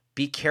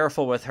 be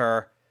careful with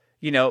her.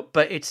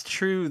 But it's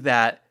true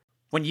that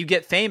when you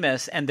get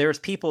famous and there's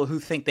people who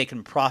think they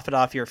can profit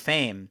off your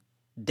fame,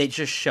 they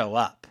just show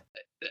up.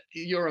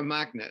 You're a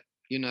magnet.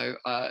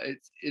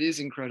 It is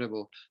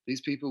incredible.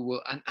 These people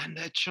will, and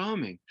they're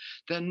charming.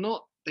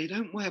 They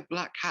don't wear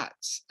black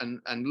hats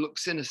and look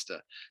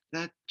sinister.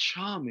 They're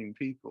charming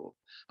people.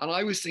 And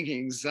I was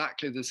thinking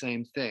exactly the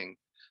same thing.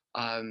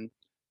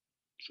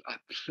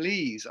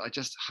 Please, I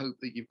just hope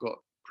that you've got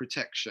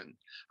protection.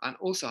 And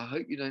also, I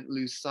hope you don't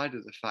lose sight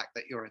of the fact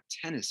that you're a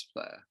tennis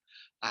player.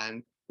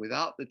 And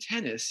without the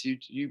tennis,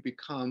 you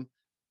become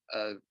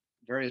a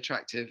very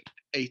attractive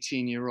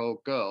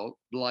 18-year-old girl,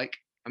 like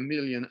a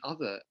million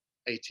other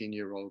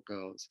 18-year-old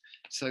girls.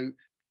 So,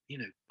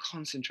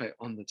 concentrate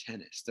on the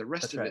tennis. The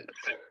rest of it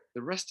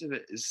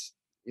is,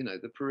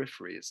 the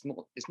periphery. It's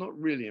not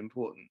really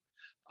important.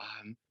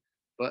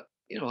 But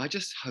I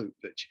just hope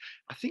that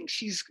I think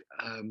she's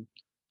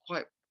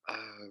quite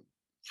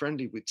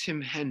friendly with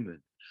Tim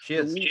Henman. She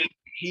is.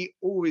 He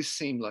always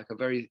seemed like a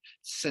very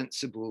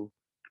sensible,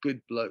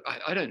 good bloke.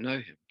 I don't know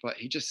him, but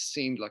he just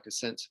seemed like a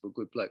sensible,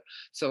 good bloke.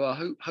 So I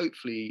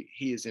hopefully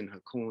he is in her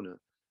corner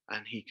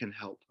and he can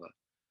help her.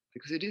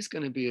 because it is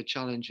going to be a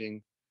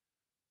challenging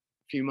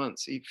few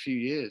months, few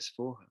years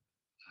for her.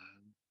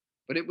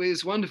 But it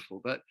was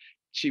wonderful that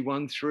she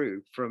won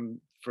through from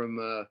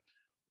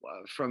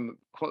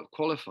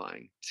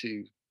qualifying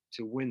to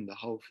win the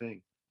whole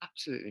thing.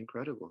 Absolutely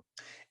incredible.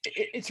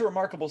 It's a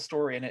remarkable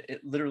story, and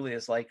it literally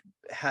is like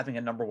having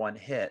a number one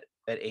hit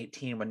at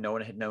 18 when no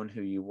one had known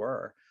who you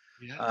were.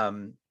 Yeah.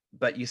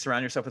 But you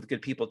surround yourself with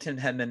good people. Tim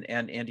Henman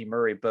and Andy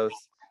Murray both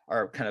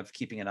are kind of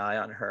keeping an eye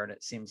on her, and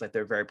it seems like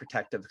they're very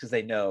protective because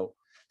they know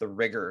the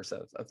rigors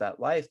of that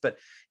life. But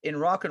in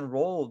rock and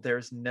roll,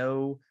 there's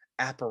no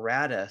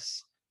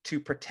apparatus to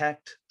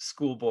protect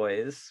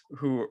schoolboys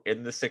who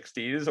in the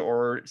 60s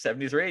or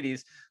 70s or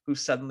 80s who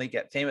suddenly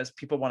get famous.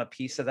 People want a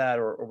piece of that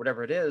or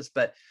whatever it is,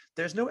 but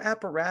there's no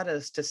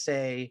apparatus to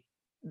say,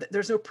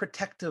 there's no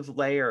protective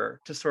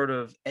layer to sort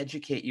of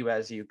educate you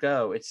as you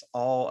go. It's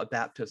all a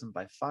baptism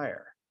by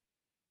fire.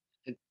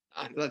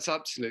 That's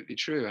absolutely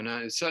true. And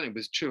it certainly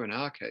was true in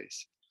our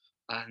case.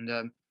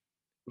 And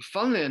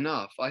funnily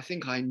enough, I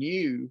think I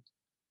knew,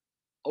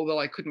 although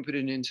I couldn't put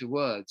it into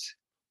words,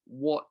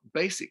 what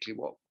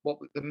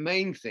the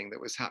main thing that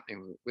was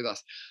happening with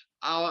us.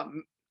 I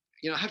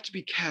have to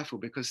be careful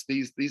because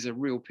these are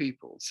real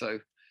people. So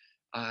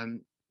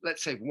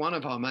let's say one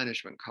of our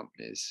management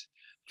companies,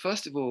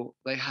 first of all,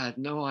 they had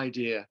no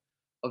idea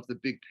of the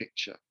big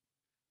picture.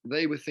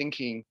 They were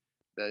thinking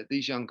that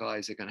these young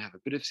guys are going to have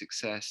a bit of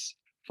success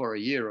for a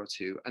year or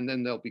two, and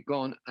then they'll be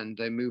gone and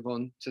they move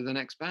on to the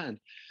next band.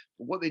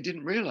 But what they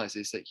didn't realize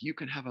is that you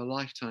can have a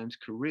lifetime's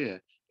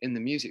career in the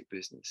music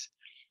business.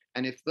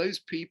 And if those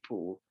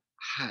people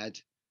had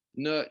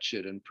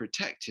nurtured and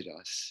protected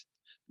us,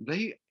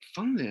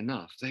 funnily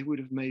enough, they would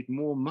have made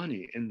more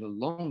money in the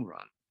long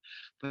run.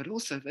 But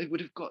also they would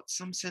have got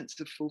some sense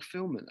of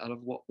fulfillment out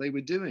of what they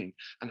were doing.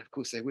 And of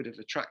course, they would have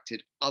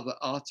attracted other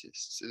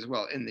artists as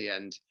well. In the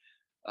end,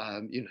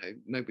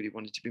 nobody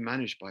wanted to be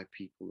managed by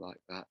people like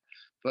that.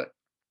 But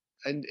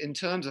and in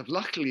terms of,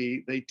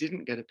 luckily, they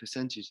didn't get a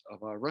percentage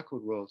of our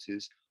record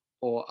royalties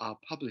or our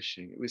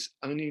publishing. It was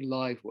only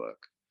live work.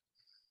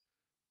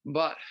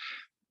 But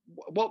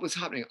what was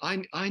happening,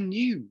 I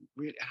knew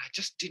really, and I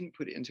just didn't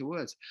put it into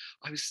words.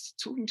 I was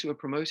talking to a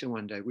promoter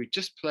one day. We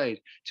just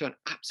played to an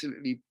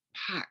absolutely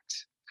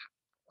packed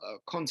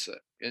concert.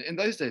 In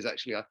those days,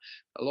 actually, a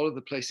lot of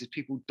the places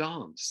people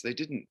danced. They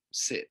didn't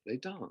sit, they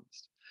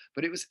danced.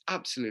 But it was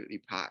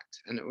absolutely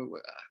packed. And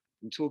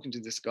I'm talking to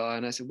this guy,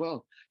 and I said,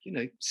 well,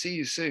 see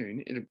you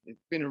soon. It's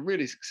been a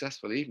really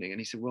successful evening. And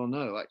he said, well,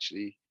 no,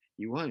 actually,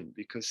 you won't,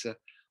 because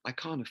I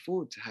can't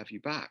afford to have you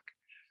back.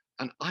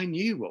 And I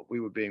knew what we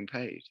were being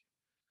paid.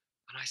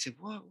 And I said,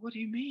 what do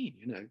you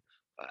mean?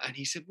 And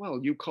he said,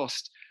 well, you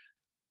cost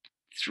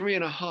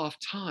 3.5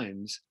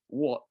 times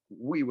what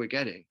we were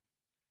getting.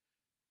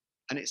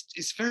 And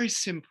it's very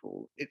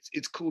simple.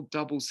 It's called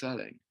double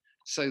selling,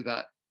 so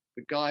that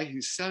the guy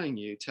who's selling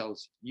you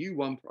tells you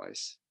one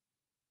price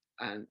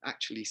and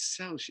actually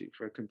sells you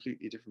for a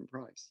completely different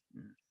price.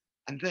 Mm.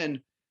 And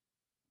then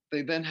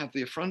they then have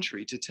the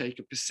effrontery to take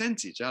a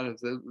percentage out of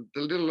the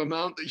little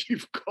amount that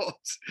you've got.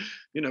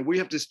 We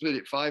have to split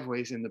it 5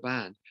 ways in the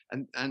band,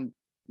 and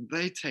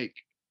they take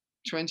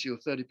 20 or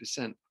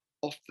 30%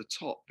 off the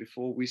top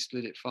before we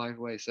split it 5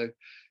 ways. So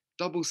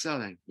double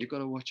selling, you've got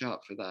to watch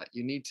out for that.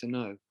 You need to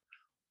know.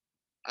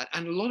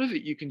 And a lot of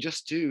it you can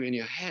just do in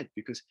your head,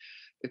 because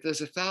if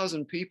there's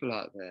 1,000 people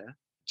out there,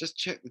 just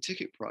check the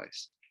ticket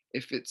price.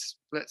 If it's,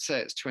 let's say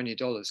it's $20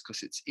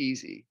 because it's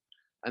easy,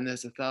 and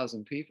there's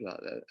 1,000 people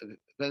out there,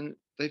 then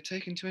they've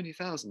taken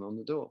 20,000 on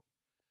the door.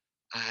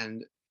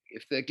 And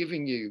if they're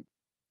giving you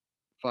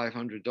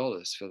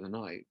 $500 for the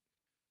night,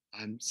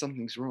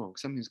 something's wrong.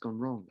 Something's gone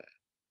wrong there.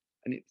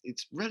 And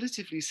it's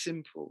relatively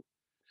simple.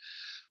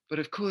 But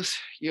of course,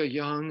 you're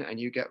young and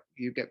you get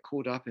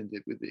caught up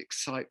with the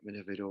excitement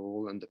of it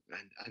all and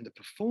the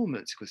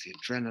performance, because the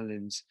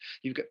adrenaline's,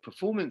 you get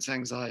performance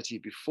anxiety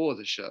before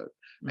the show,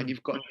 and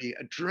you've got the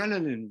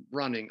adrenaline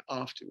running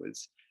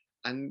afterwards,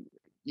 and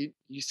you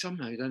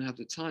somehow don't have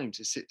the time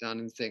to sit down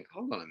and think,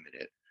 hold on a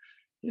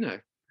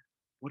minute,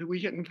 what are we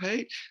getting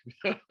paid?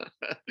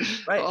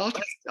 Right.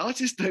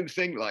 Artists don't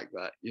think like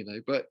that,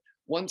 but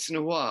once in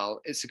a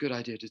while, it's a good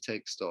idea to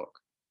take stock.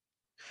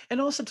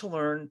 And also to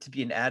learn to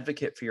be an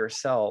advocate for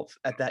yourself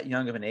at that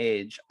young of an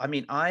age. I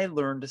mean, I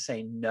learned to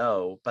say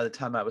no by the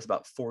time I was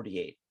about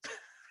 48.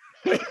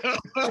 Yes.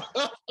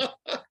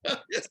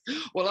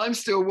 Well, I'm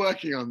still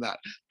working on that.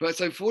 But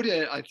so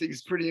 48, I think,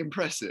 is pretty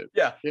impressive.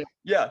 Yeah.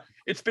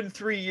 It's been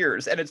 3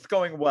 years and it's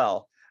going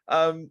well.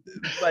 But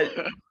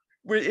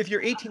if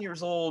you're 18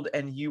 years old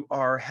and you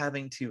are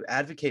having to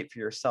advocate for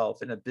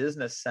yourself in a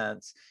business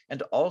sense and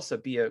to also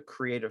be a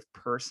creative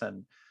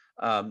person,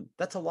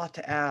 that's a lot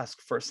to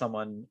ask for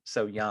someone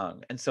so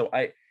young. And so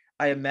I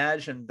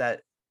imagine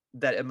that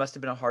it must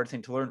have been a hard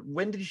thing to learn.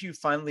 When did you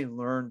finally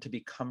learn to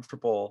be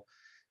comfortable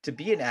to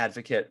be an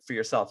advocate for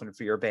yourself and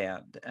for your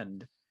band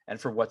and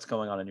for what's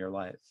going on in your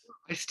life?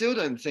 I still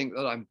don't think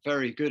that I'm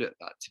very good at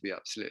that, to be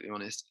absolutely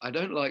honest. I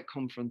don't like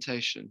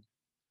confrontation.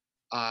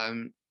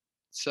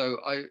 So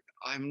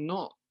I'm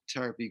not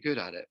terribly good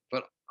at it,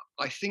 but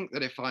I think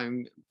that if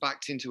I'm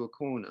backed into a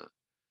corner,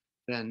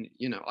 then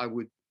I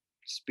would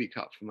speak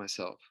up for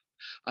myself.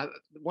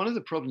 One of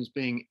the problems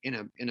being in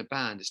a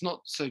band, it's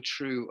not so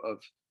true of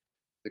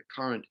the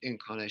current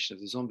incarnation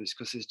of the Zombies,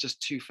 because there's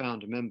just two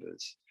founder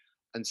members,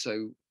 and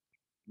so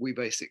we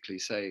basically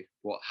say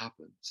what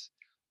happens.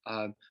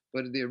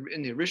 But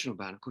in the original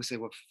band, of course, there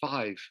were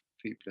 5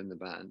 people in the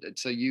band, and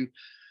so you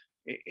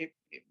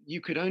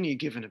could only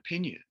give an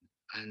opinion,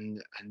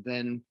 and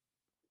then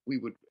we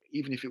would,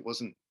 even if it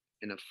wasn't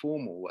in a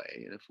formal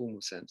way, in a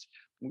formal sense,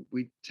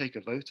 we'd take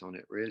a vote on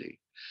it, really.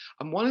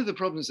 And one of the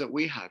problems that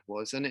we had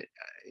was, and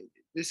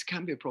this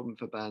can be a problem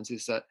for bands,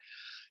 is that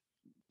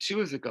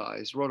 2 of the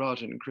guys, Rod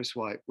Argent and Chris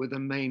White, were the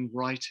main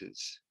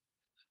writers,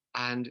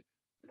 and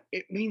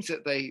it means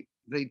that they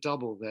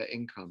double their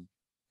income.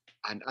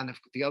 And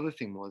the other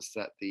thing was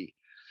that the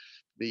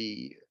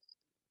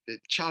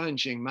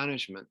challenging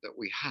management that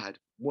we had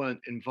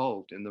weren't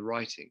involved in the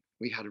writing.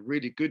 We had a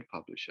really good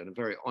publisher and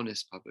a very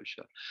honest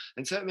publisher,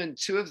 and so it meant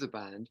 2 of the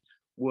band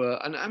were,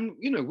 and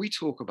we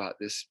talk about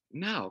this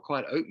now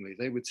quite openly.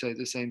 They would say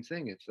the same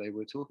thing if they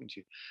were talking to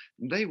you.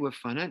 They were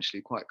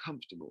financially quite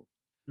comfortable,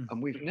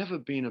 and we've never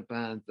been a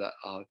band that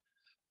are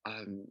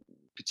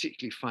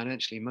particularly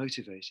financially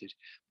motivated,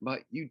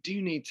 but you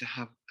do need to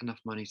have enough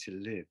money to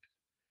live.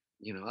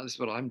 That's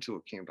what I'm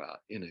talking about,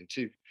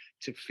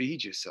 to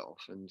feed yourself.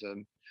 And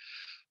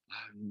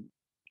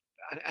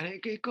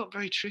it got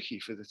very tricky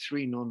for the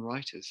 3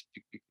 non-writers,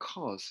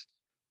 because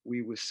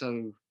we were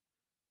so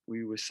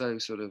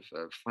sort of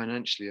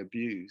financially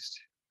abused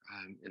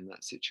in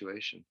that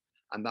situation.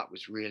 And that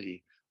was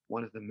really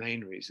one of the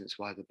main reasons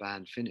why the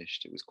band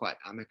finished. It was quite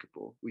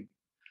amicable.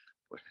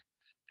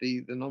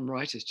 The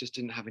non-writers just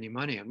didn't have any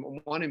money. And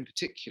one in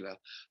particular,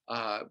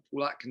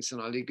 Paul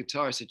Atkinson, our lead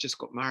guitarist, had just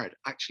got married,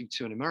 actually,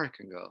 to an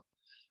American girl.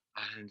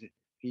 And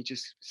he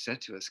just said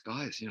to us,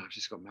 guys, I've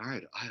just got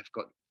married. I have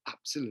got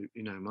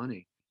absolutely no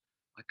money.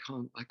 I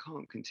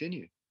can't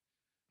continue.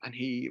 And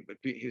he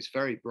was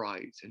very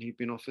bright, and he'd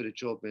been offered a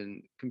job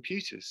in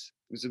computers.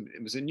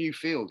 It was a new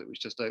field that was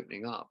just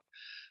opening up.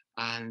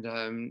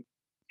 And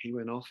he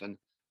went off, and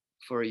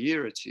for a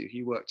year or 2,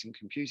 he worked in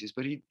computers,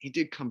 but he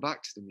did come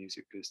back to the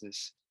music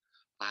business.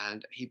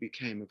 And he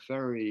became a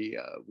very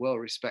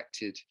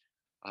well-respected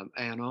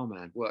A&R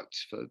man,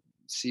 worked for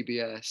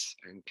CBS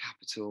and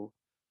Capitol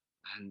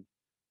and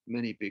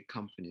many big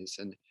companies.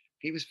 And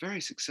he was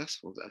very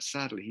successful.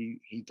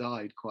 Sadly, he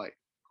died quite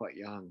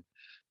young,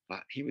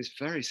 but he was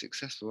very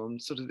successful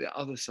on sort of the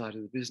other side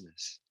of the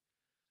business.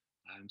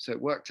 So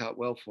it worked out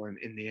well for him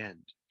in the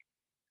end.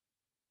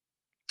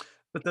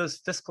 But those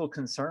fiscal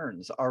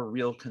concerns are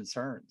real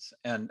concerns.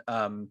 And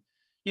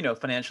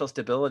financial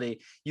stability,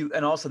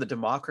 and also the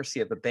democracy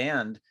of a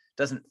band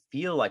doesn't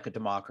feel like a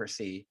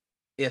democracy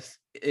if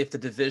the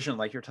division,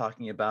 like you're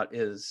talking about,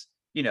 is,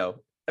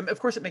 of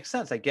course it makes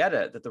sense. I get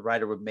it that the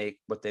writer would make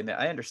what they make.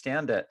 I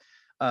understand it.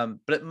 But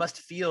it must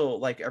feel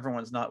like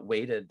everyone's not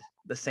weighted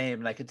the same.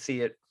 And I could see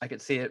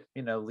it,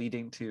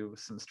 leading to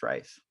some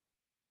strife.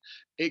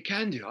 It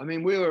can do. I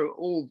mean, we were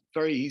all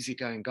very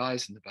easygoing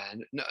guys in the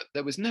band. No,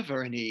 there was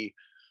never any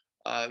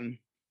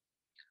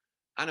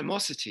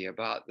animosity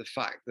about the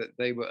fact that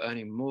they were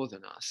earning more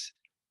than us,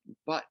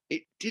 but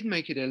it did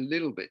make it a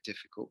little bit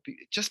difficult,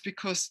 just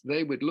because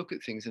they would look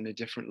at things in a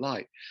different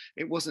light.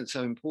 It wasn't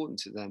so important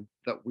to them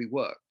that we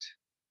worked.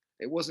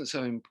 It wasn't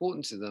so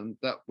important to them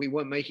that we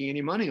weren't making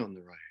any money on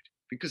the road,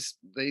 because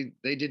they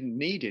didn't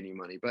need any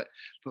money, but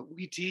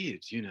we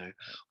did.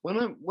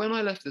 When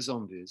I left the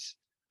Zombies,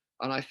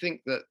 and I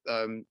think that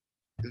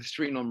the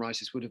 3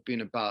 non-writers would have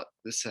been about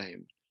the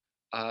same.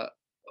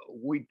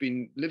 We'd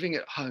been living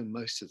at home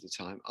most of the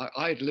time.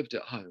 I had lived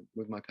at home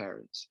with my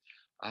parents.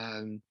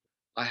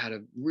 I had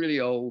a really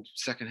old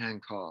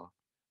secondhand car,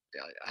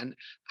 and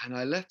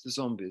I left the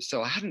Zombies.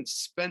 So I hadn't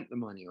spent the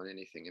money on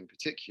anything in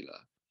particular.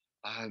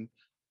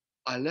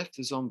 I left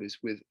the Zombies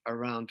with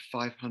around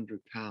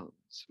 £500,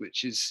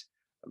 which is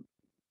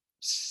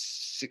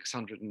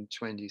 600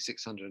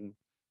 and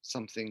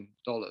something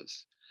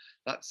dollars.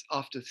 That's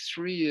after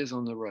 3 years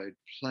on the road,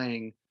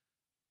 playing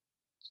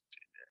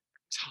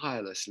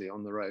tirelessly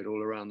on the road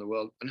all around the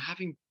world and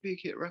having big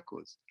hit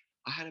records.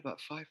 I had about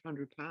 £500,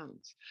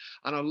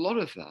 and a lot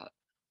of that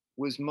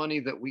was money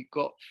that we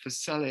got for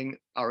selling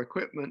our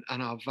equipment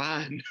and our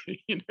van.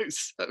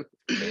 So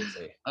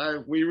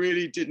we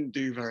really didn't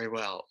do very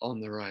well on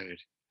the road.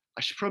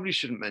 I probably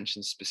shouldn't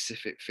mention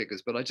specific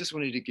figures, but I just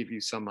wanted to give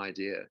you some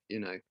idea.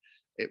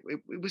 It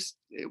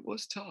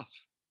was tough.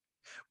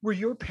 Were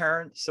your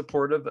parents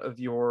supportive of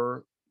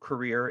your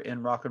career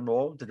in rock and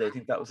roll? Did they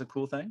think that was a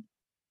cool thing?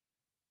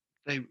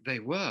 They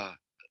were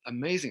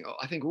amazing.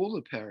 I think all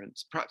the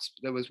parents, perhaps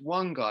there was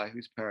one guy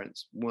whose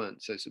parents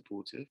weren't so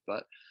supportive,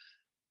 but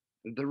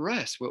the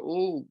rest were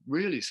all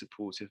really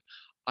supportive.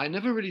 I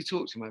never really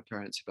talked to my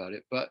parents about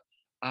it, but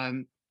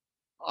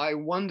I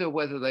wonder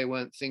whether they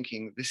weren't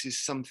thinking this is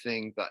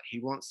something that he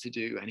wants to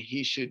do, and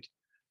he should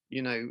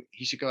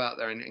go out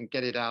there and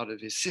get it out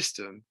of his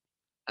system.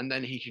 and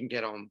then he can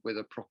get on with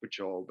a proper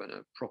job and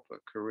a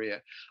proper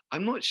career.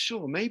 I'm not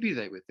sure. Maybe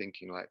they were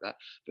thinking like that,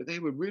 but they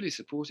were really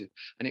supportive.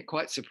 And it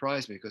quite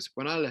surprised me because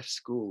when I left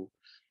school,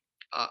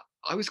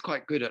 I was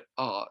quite good at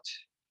art.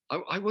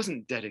 I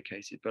wasn't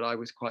dedicated, but I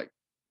was quite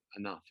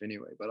enough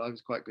anyway. But I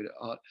was quite good at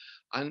art.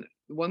 And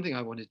the one thing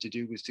I wanted to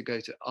do was to go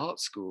to art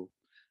school.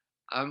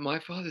 And my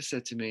father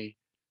said to me,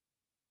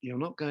 "You're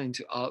not going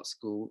to art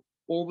school.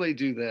 All they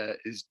do there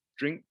is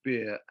drink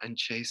beer and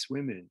chase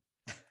women."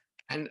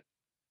 And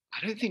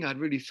I don't think I'd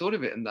really thought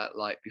of it in that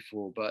light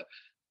before, but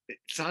it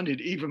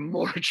sounded even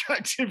more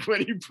attractive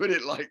when he put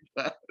it like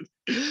that.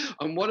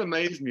 And what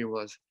amazed me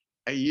was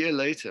a year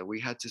later, we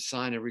had to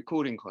sign a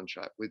recording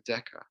contract with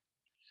Decca.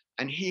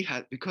 And he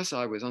had, because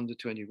I was under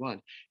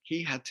 21,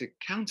 he had to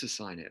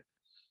countersign it.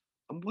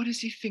 And what does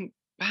he think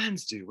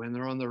bands do when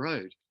they're on the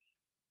road?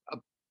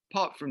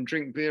 Apart from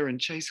drink beer and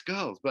chase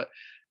girls. But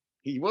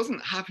he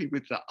wasn't happy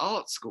with the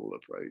art school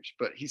approach,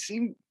 but he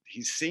seemed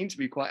to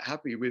be quite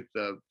happy with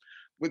the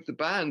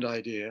band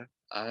idea.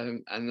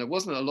 And there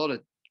wasn't a lot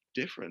of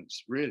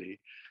difference really.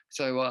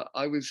 So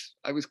I was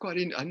quite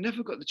I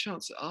never got the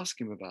chance to ask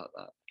him about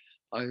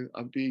that.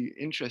 I'd be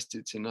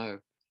interested to know,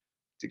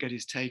 to get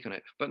his take on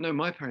it. But no,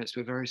 my parents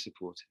were very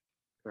supportive,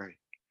 very.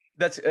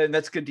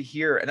 That's good to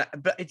hear. And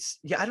but it's,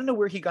 yeah, I don't know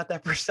where he got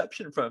that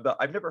perception from. But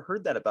I've never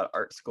heard that about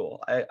art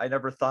school. I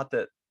never thought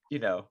that, you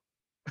know.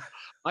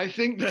 I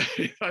think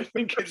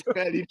it's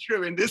fairly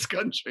true in this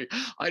country.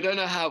 I don't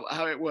know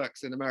how it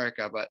works in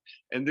America, but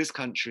in this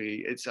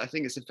country, I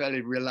think it's a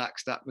fairly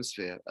relaxed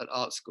atmosphere at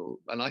art school,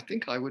 and I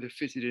think I would have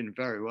fitted in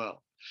very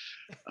well.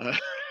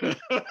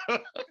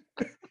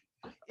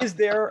 Is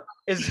there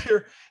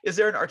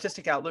an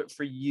artistic outlet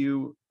for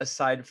you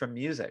aside from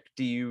music?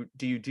 Do you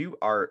do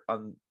art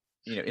on,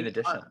 you know, in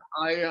addition?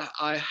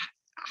 I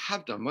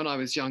have done when I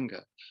was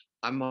younger,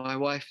 and my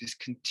wife is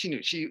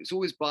continuing. She's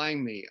always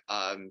buying me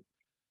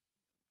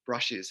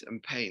brushes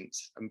and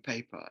paints and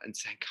paper and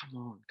saying, come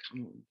on,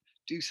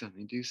 do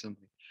something.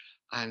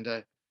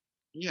 And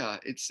yeah,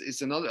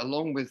 it's another,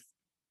 along with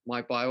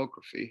my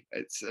biography,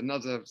 it's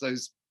another of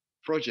those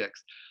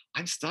projects.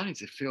 I'm starting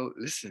to feel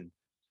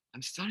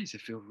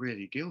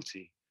really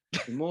guilty.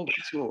 The more we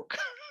talk,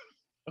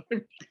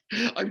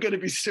 I'm going to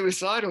be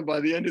suicidal by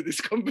the end of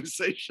this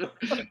conversation.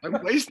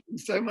 I'm wasting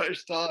so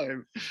much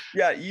time.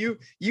 Yeah, you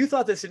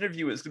thought this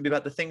interview was going to be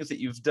about the things that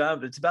you've done,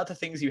 but it's about the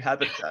things you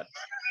haven't done.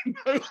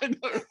 No, I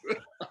know.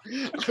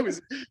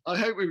 I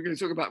hope we were going to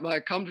talk about my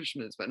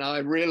accomplishments, but now I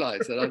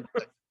realize that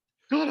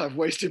I've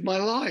wasted my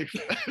life.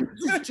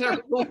 This is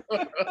terrible.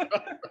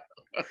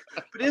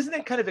 But isn't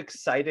it kind of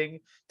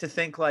exciting to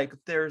think like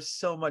there's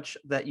so much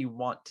that you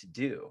want to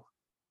do?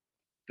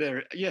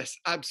 Yes,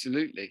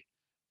 absolutely.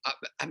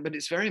 But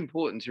it's very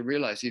important to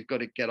realize you've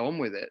got to get on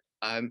with it.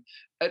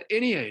 At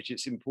any age,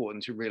 it's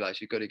important to realize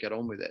you've got to get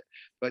on with it.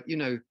 But, you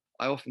know,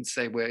 I often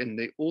say we're in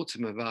the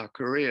autumn of our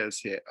careers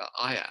here.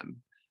 I am.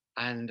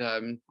 And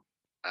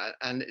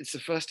it's the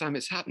first time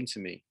it's happened to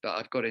me that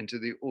I've got into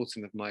the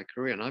autumn of my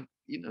career. And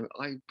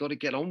I've got to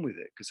get on with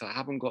it because I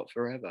haven't got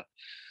forever.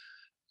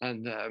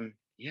 And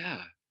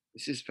yeah,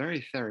 this is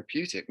very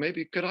therapeutic.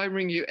 Maybe could I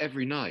ring you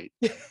every night?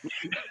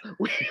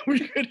 we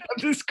could have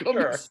this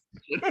conversation.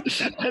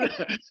 Sure.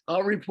 And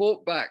I'll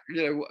report back,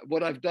 you know,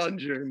 what I've done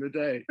during the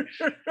day.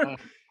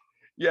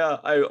 Yeah,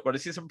 I want to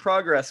see some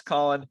progress,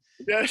 Colin.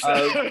 Yes.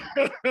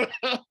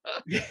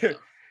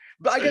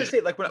 But I gotta say,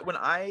 like when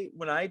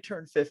I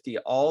turned 50,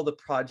 all the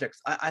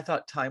projects, I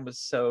thought time was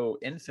so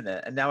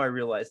infinite, and now I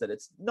realize that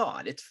it's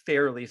not. It's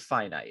fairly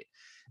finite,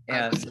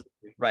 and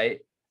absolutely.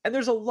 Right. And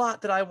there's a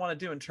lot that I want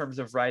to do in terms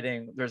of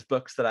writing. There's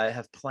books that I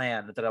have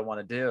planned that I want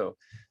to do.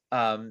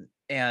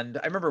 And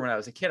I remember when I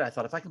was a kid, I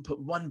thought if I can put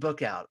one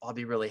book out, I'll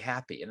be really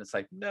happy. And it's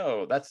like,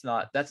 no, that's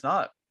not.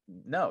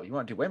 No, you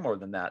want to do way more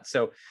than that.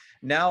 So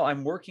now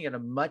I'm working at a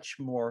much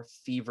more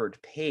fevered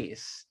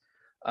pace,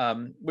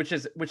 which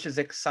is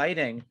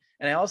exciting.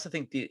 And I also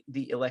think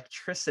the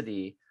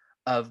electricity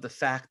of the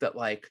fact that,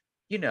 like,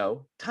 you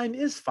know, time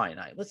is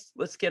finite.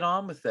 Let's get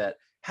on with it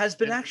has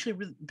been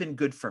actually been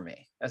good for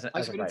me as a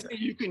writer.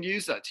 You can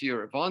use that to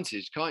your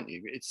advantage, can't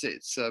you? It's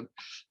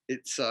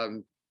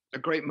a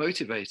great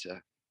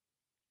motivator.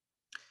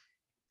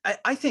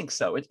 I think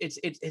so.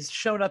 It's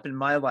shown up in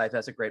my life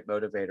as a great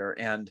motivator.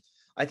 And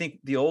I think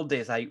the old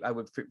days I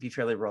would be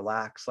fairly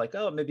relaxed, like,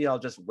 oh, maybe I'll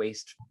just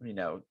waste, you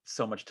know,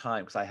 so much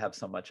time because I have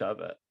so much of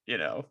it, you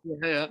know.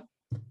 Yeah.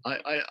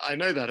 I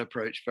know that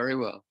approach very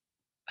well.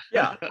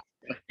 Yeah.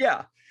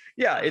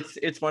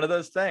 It's one of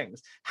those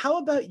things. How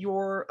about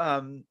your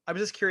I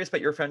was just curious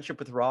about your friendship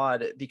with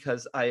Rod,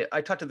 because I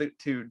talked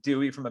to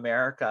Dewey from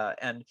America,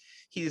 and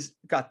he's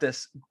got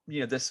this, you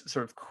know, this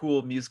sort of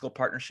cool musical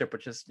partnership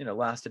which has, you know,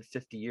 lasted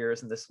 50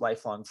 years, and this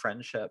lifelong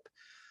friendship.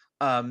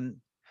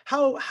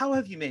 How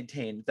have you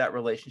maintained that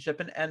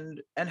relationship,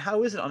 and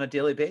how is it on a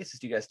daily basis?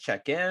 Do you guys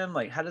check in?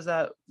 Like,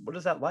 what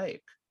is that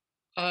like?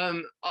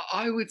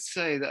 I would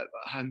say that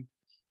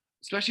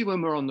especially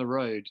when we're on the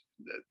road,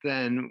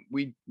 then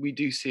we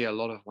do see a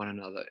lot of one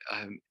another.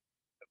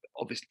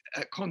 obviously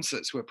at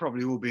concerts we'll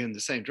probably all be in the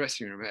same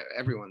dressing room,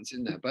 everyone's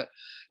in there, but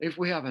if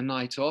we have a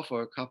night off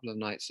or a couple of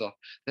nights off,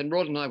 then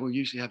Rod and I will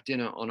usually have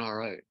dinner on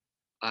our own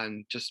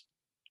and just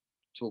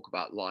talk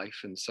about life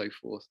and so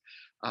forth.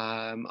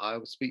 I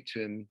will speak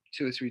to him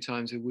 2 or 3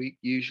 times a week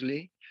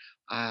usually.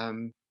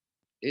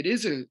 It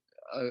is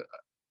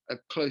a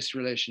close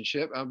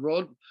relationship, and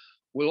Rod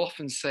will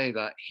often say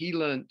that he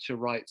learned to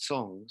write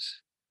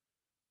songs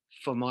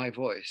for my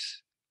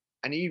voice.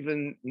 And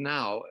even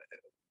now,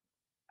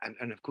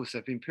 and of course, there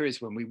have been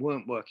periods when we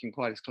weren't working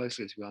quite as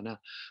closely as we are now,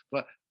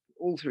 but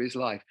all through his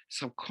life,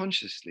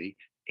 subconsciously,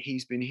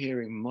 he's been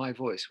hearing my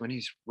voice when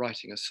he's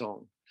writing a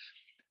song.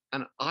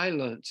 And I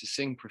learned to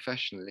sing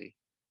professionally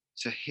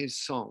to his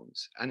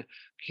songs. And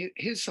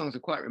his songs are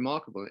quite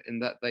remarkable in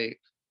that they,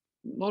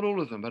 not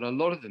all of them, but a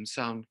lot of them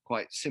sound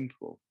quite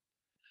simple.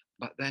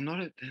 But they're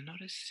not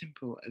as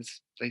simple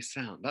as they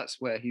sound. That's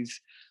where he's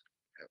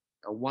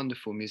a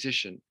wonderful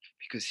musician,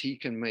 because he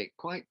can make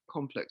quite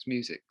complex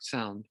music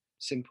sound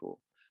simple.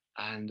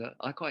 And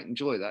I quite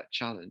enjoy that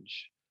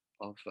challenge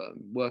of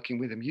working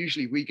with him.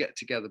 Usually we get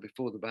together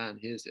before the band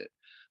hears it,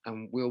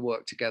 and we'll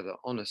work together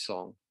on a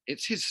song.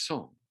 It's his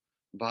song,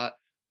 but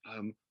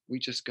we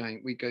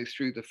go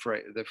through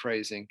the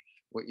phrasing.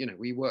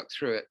 We work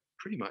through it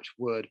pretty much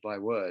word by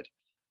word.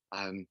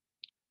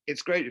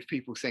 It's great if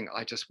people think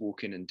I just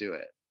walk in and do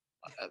it.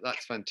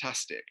 That's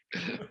fantastic.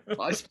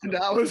 I spend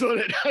hours on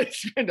it. I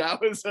spend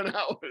hours and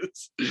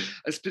hours,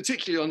 as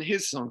particularly on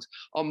his songs.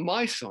 On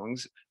my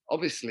songs,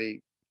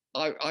 obviously,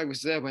 I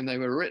was there when they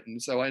were written,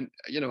 so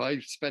I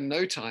spend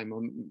no time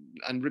on,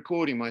 and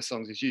recording my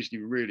songs is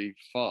usually really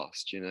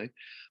fast,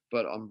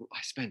 but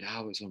I spend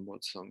hours on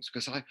Rod's songs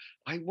because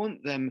I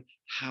want them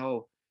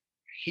how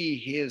he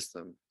hears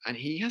them, and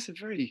he has a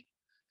very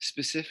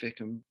specific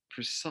and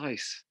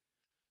precise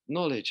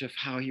knowledge of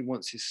how he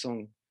wants his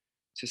song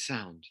to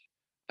sound,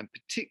 and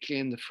particularly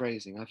in the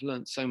phrasing. I've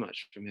learned so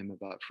much from him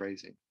about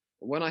phrasing.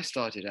 When I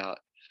started out,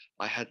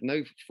 I had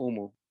no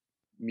formal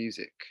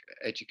music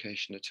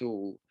education at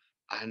all,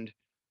 and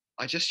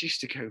I just used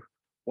to go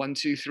 1,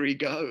 2, 3,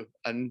 go,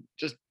 and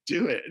just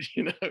do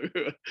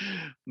it,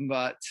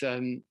 But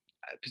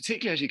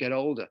particularly as you get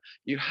older,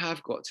 you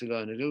have got to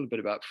learn a little bit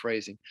about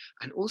phrasing,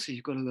 and also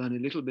you've got to learn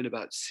a little bit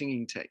about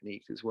singing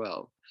technique as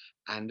well.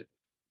 And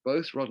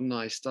both Rod and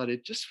I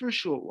studied just for a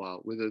short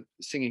while with a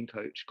singing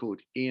coach called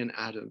Ian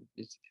Adam.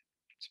 He's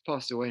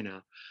passed away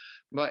now,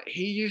 but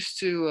he used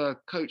to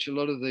coach a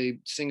lot of the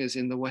singers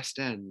in the West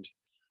End,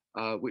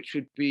 which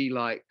would be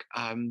like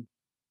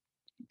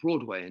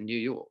Broadway in New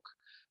York.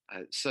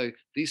 So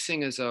these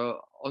singers are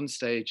on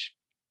stage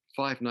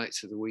 5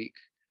 nights of the week.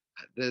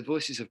 Their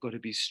voices have got to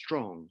be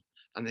strong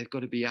and they've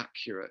got to be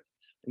accurate.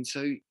 And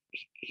so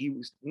he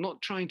was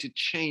not trying to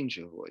change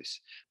your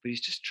voice, but he's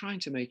just trying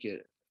to make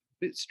it a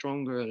bit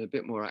stronger and a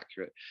bit more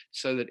accurate,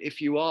 so that if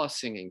you are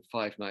singing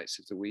 5 nights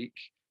of the week,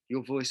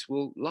 your voice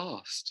will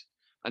last.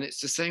 And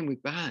it's the same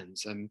with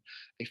bands.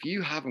 If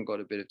you haven't got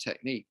a bit of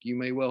technique, you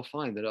may well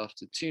find that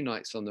after 2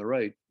 nights on the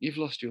road, you've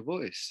lost your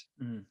voice.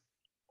 Mm.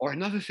 Or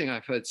another thing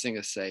I've heard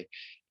singers say,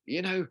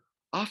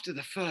 after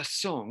the first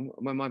song,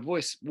 when my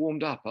voice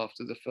warmed up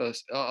after the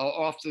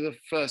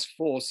first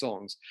 4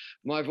 songs,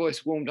 my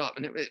voice warmed up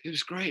and it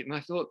was great. And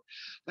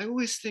I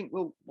always think,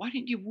 well, why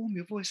didn't you warm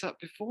your voice up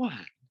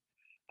beforehand?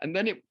 And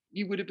then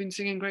you would have been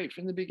singing great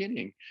from the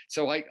beginning.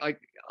 So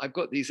I've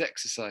got these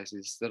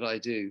exercises that I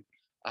do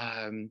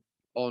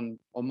on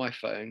my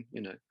phone,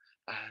 and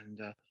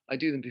I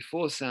do them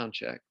before sound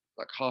check,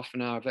 like half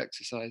an hour of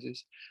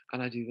exercises,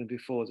 and I do them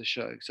before the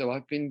show. So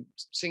I've been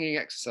singing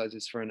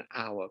exercises for an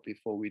hour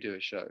before we do a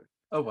show.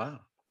 Oh,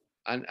 wow.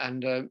 And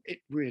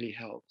it really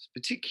helps,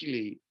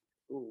 particularly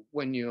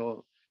when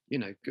you're,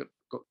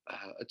 got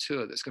a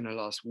tour that's going to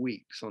last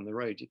weeks on the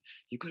road.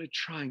 You've got to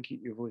try and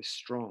keep your voice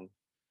strong.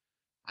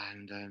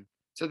 And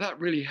so that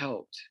really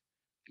helped.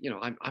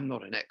 I'm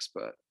not an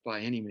expert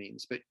by any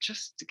means, but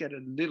just to get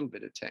a little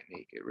bit of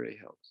technique, it really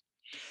helps.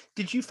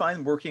 Did you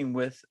find working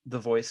with the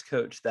voice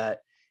coach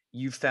that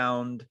you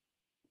found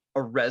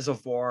a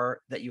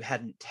reservoir that you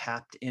hadn't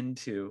tapped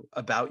into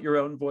about your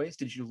own voice?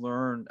 Did you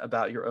learn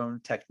about your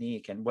own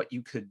technique and what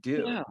you could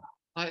do? Yeah,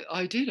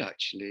 I did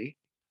actually.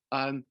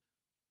 I'd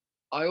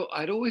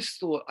always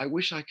thought, I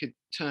wish I could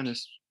turn a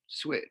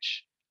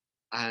switch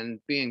and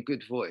be in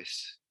good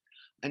voice.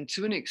 And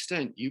to an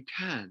extent, you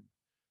can.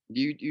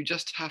 You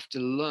just have to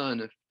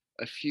learn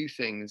a few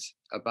things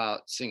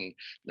about singing.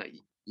 Now,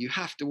 you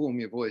have to warm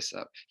your voice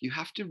up. You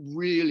have to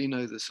really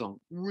know the song,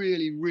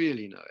 really,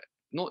 really know it.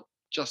 Not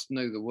just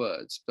know the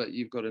words, but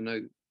you've got to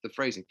know the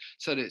phrasing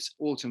so that it's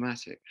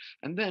automatic.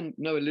 And then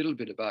know a little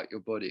bit about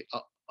your body.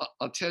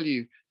 I'll tell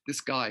you,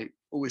 this guy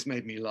always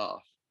made me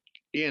laugh.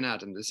 Ian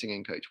Adam, the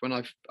singing coach, when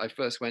I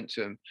first went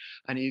to him,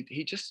 and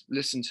he just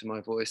listened to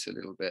my voice a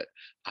little bit,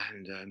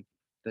 and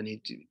then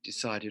he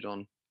decided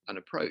on an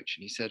approach.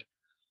 And he said,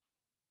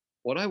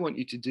 what I want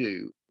you to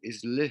do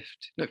is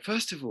lift. No,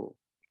 first of all,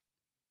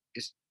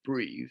 is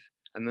breathe.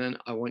 And then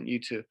I want you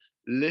to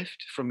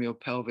lift from your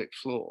pelvic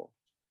floor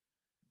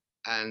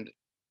and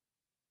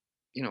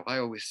I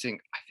always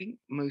think, I think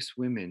most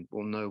women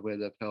will know where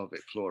their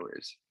pelvic floor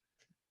is.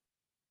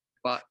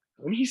 But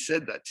when he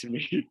said that to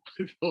me,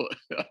 I thought,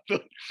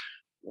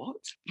 what?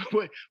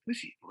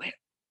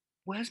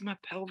 Where's my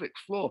pelvic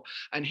floor?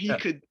 And he Yeah.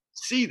 could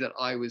see that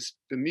I was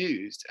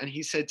bemused. And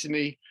he said to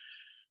me,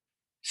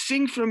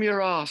 sing from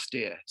your ass,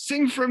 dear.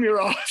 Sing from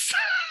your ass.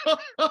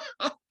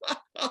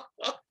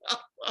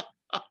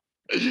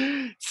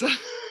 so,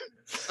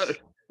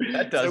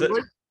 That does it.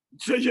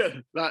 So yeah,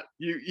 that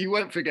you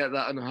won't forget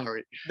that in a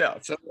hurry. No.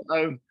 So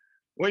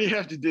what you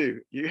have to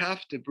do, you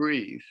have to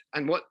breathe,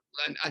 and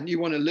you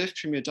want to lift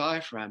from your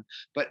diaphragm.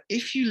 But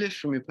if you lift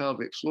from your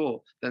pelvic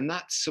floor, then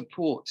that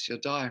supports your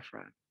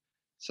diaphragm.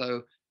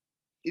 So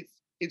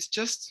it's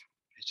just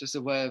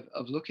a way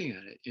of looking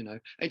at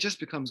it. It just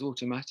becomes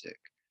automatic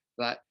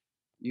that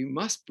you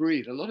must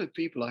breathe. A lot of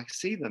people, I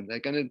see them,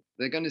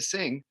 they're gonna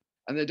sing,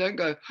 and they don't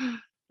go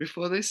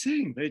before they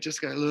sing. They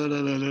just go la, la,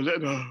 la, la, la,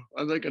 la,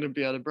 and they're going to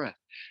be out of breath.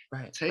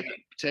 Right.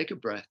 Take a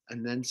breath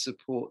and then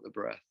support the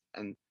breath.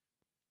 And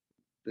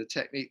the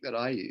technique that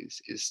I use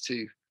is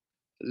to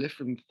lift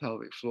from the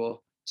pelvic floor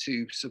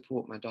to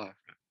support my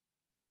diaphragm.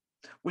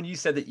 When you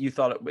said that you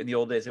thought in the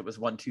old days it was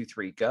 1, 2,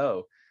 3,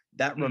 go,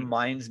 that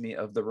reminds me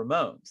of the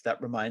Ramones. That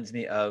reminds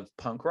me of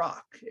punk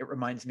rock. It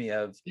reminds me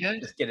of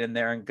just get in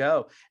there and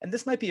go. And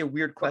this might be a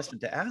weird question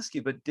to ask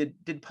you, but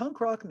did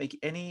punk rock did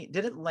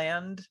it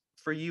land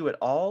for you at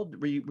all?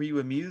 Were you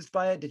amused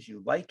by it? Did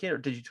you like it, or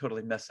did you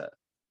totally miss it?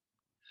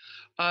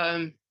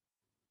 I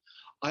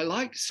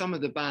liked some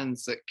of the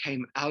bands that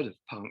came out of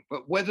punk,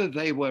 but whether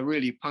they were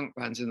really punk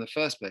bands in the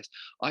first place,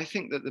 I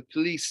think that the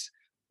Police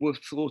were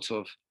thought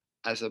of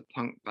as a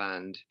punk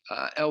band.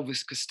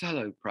 Elvis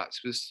Costello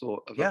perhaps was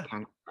thought of a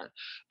punk band.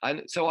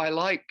 And so I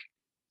like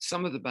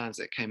some of the bands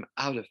that came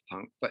out of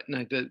punk, but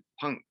no, the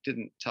punk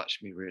didn't touch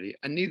me really,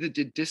 and neither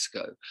did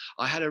disco.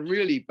 I had a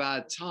really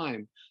bad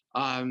time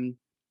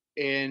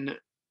in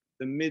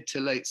the mid to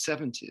late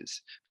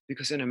 70s,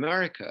 because in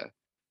America,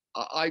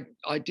 I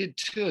did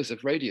tours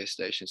of radio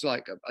stations.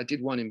 Like I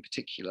did one in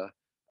particular,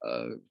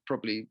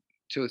 probably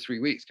 2 or 3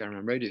 weeks going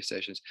around radio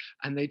stations,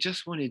 and they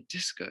just wanted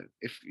disco.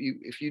 If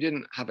you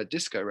didn't have a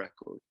disco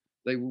record,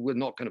 they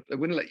wouldn't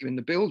let you in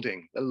the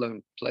building, let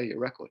alone play your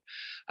record.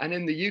 And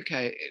in the UK,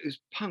 it was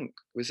punk,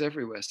 was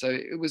everywhere. So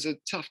it was a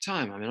tough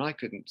time. I mean,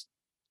 there's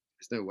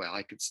no way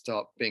I could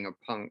start being a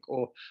punk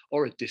or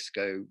a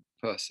disco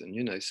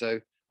person,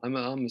 So I'm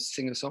a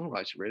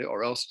singer-songwriter really,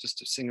 or else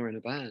just a singer in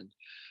a band.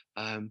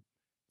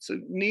 So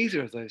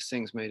neither of those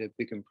things made a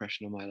big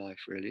impression on my life,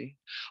 really.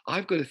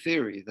 I've got a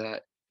theory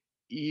that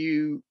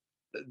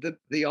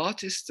the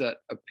artists that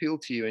appeal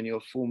to you in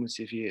your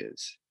formative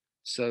years,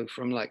 so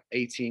from like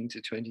 18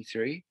 to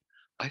 23,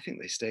 I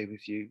think they stay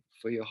with you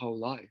for your whole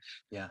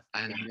life. Yeah.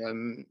 And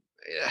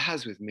it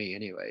has with me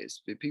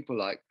anyways. People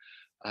like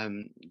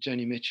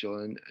Joni Mitchell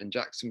and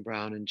Jackson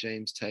Browne and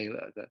James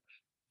Taylor,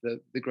 the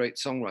great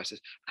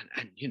songwriters,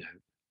 and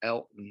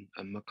Elton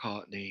and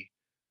McCartney,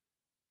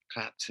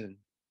 Clapton.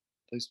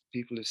 Those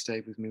people have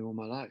stayed with me all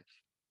my life,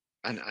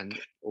 and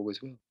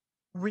always will.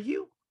 Were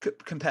you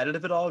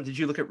competitive at all? Did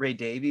you look at Ray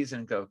Davies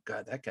and go,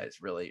 God, that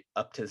guy's really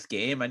upped his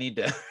game? I need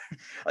to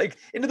like,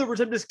 in other words,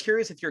 I'm just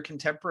curious if your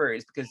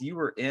contemporaries, because you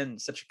were in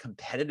such a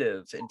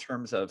competitive in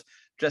terms of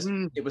just,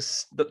 it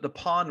was the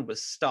pond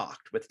was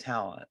stocked with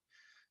talent.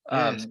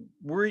 Yes.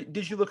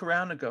 Did you look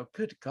around and go,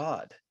 good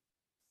God?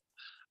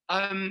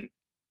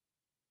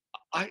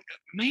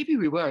 Maybe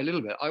we were a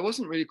little bit. I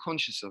wasn't really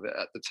conscious of it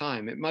at the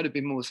time. It might have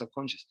been more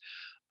subconscious.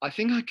 I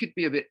think I could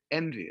be a bit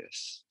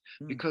envious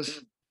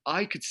because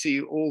I could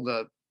see all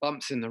the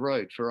bumps in the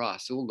road for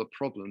us, all the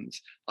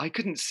problems. I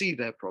couldn't see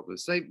their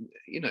problems. They,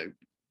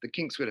 the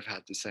Kinks would have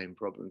had the same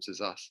problems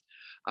as us,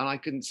 and I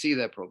couldn't see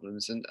their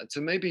problems. And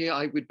so maybe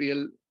I would be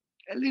a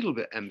little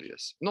bit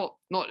envious, not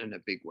in a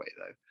big way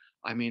though.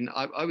 I mean,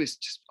 I was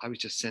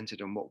just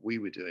centered on what we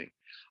were doing.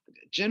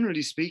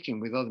 Generally speaking,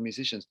 with other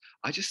musicians,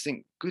 I just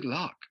think good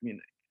luck. I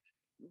mean,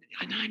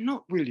 I'm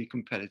not really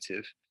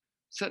competitive,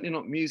 certainly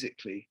not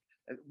musically.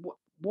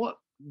 What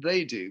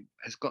they do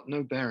has got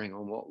no bearing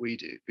on what we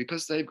do,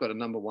 because they've got a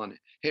 #1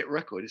 hit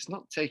record. It's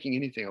not taking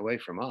anything away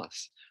from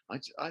us.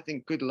 I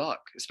think good luck,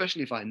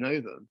 especially if I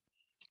know them.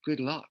 Good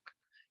luck.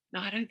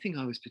 No, I don't think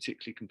I was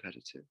particularly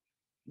competitive.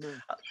 No.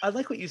 I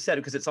like what you said,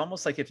 because it's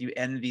almost like if you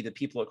envy the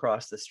people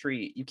across the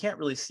street, you can't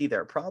really see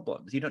their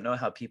problems. You don't know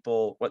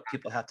what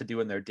people have to do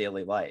in their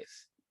daily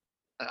life.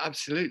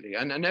 Absolutely.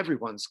 And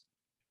everyone's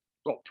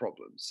got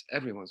problems.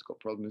 Everyone's got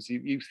problems.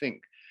 You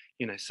think,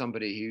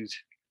 somebody who's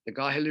the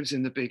guy who lives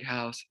in the big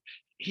house,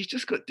 he's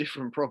just got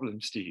different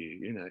problems to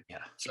you,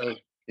 Yeah. So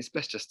it's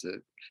best just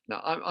to, no,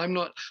 I'm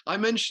not, I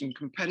mentioned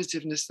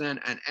competitiveness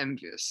then and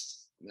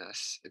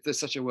enviousness, if there's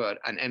such a word,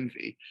 and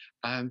envy.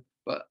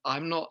 But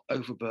I'm not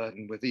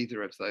overburdened with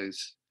either of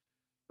those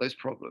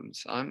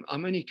problems. I'm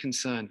only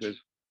concerned with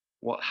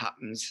what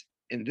happens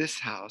in this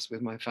house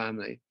with my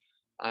family,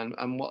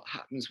 and what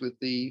happens with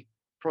the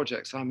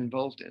projects I'm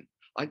involved in.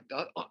 I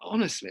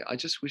honestly, I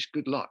just wish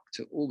good luck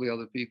to all the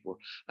other people.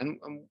 And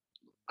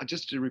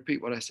just to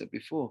repeat what I said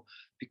before,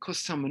 because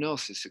someone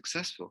else is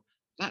successful,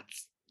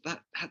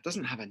 that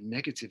doesn't have a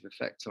negative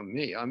effect on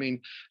me. I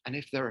mean, and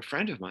if they're a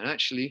friend of mine,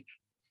 actually,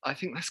 I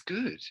think that's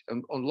good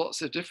on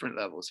lots of different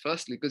levels.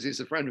 Firstly, because he's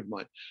a friend of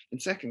mine,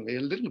 and secondly,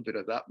 a little bit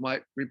of that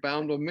might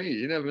rebound on me.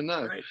 You never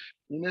know. Right.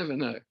 You never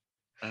know.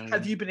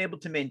 Have you been able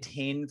to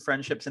maintain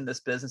friendships in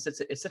this business?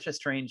 It's such a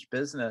strange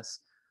business,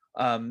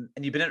 and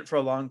you've been in it for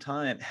a long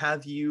time.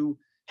 Have you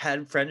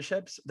had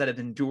friendships that have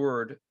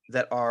endured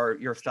that are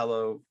your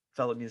fellow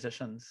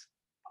musicians?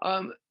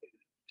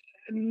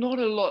 Not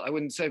a lot, I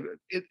wouldn't say,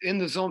 but in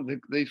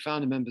the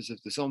founder members of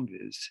the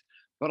Zombies.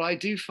 But I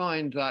do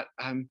find that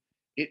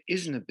it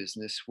isn't a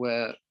business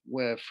where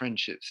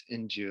friendships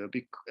endure.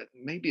 Because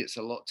maybe it's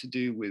a lot to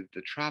do with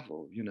the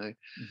travel.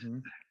 Mm-hmm.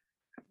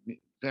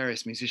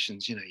 Various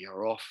musicians,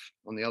 you're off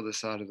on the other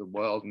side of the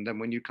world, and then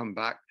when you come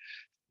back,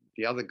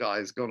 the other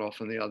guy's gone off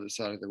on the other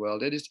side of the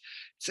world. They're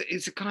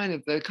kind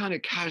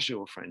of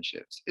casual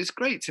friendships. It's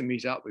great to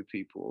meet up with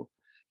people.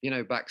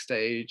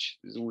 Backstage,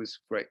 there's always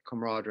great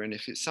camaraderie. And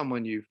if it's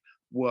someone you've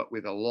worked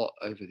with a lot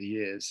over the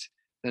years,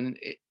 then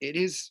it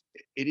is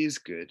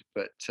good.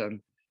 But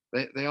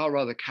they are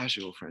rather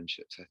casual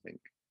friendships, I think.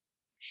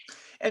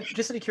 And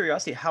just out of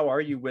curiosity, how are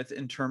you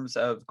in terms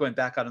of going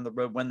back out on the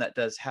road when that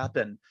does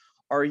happen?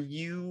 Are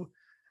you,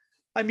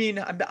 I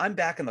mean, I'm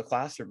back in the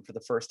classroom for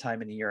the first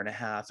time in a year and a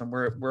half, and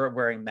we're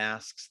wearing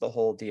masks, the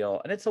whole deal.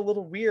 And it's a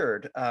little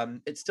weird.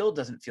 It still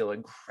doesn't feel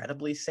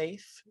incredibly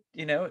safe.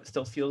 It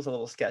still feels a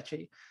little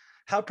sketchy.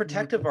 How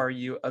protective are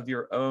you of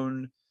your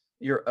own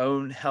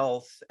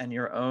health and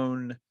your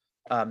own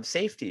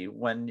safety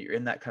when you're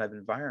in that kind of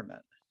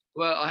environment?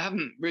 Well, I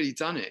haven't really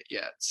done it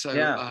yet. So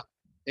yeah.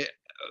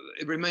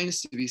 It remains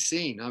to be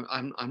seen.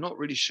 I'm not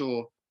really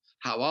sure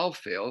how I'll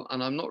feel,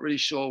 and I'm not really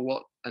sure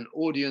what an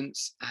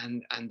audience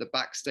and the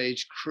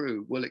backstage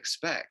crew will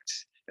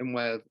expect in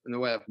the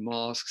way of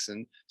masks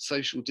and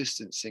social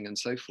distancing and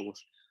so forth.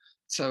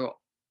 So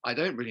I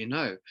don't really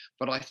know,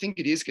 but I think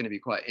it is going to be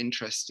quite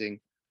interesting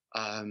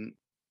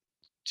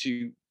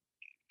to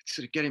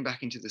sort of getting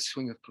back into the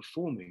swing of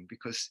performing,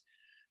 because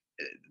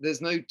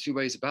there's no two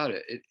ways about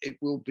it. It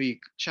will be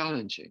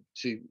challenging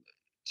to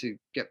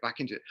get back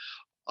into it.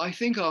 I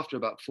think after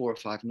about 4 or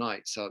 5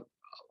 nights,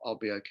 I'll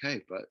be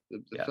okay. But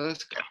the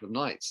first couple of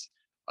nights,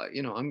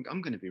 I'm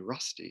going to be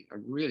rusty. I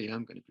really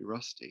am going to be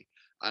rusty,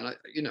 and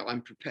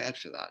I'm prepared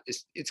for that.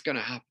 It's going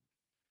to happen.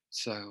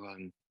 So,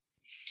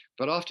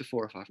 but after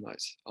 4 or 5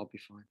 nights, I'll be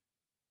fine.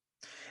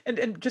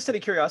 And just out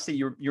of curiosity,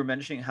 you're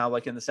mentioning how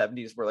like in the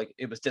 70s where like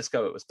it was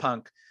disco, it was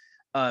punk.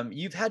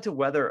 You've had to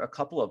weather a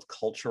couple of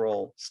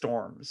cultural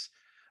storms.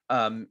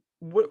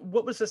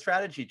 What was the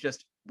strategy?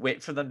 Just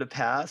wait for them to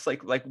pass?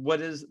 Like what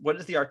is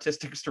the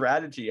artistic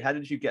strategy? How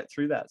did you get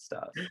through that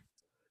stuff?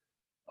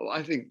 Oh,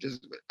 I think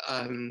just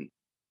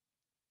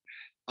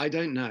I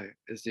don't know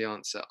is the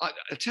answer. I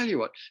tell you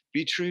what,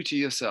 be true to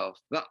yourself.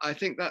 I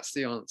think that's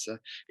the answer.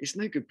 It's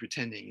no good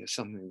pretending you're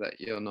something that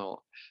you're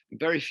not.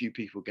 Very few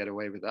people get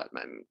away with that,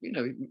 man.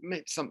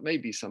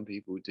 Maybe some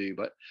people do,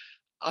 but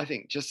I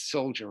think just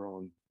soldier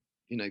on.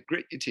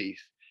 Grit your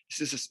teeth.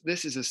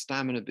 This is a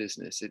stamina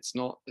business. It's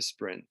not a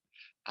sprint.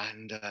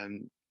 And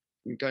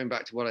going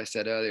back to what I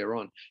said earlier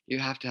on, you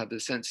have to have the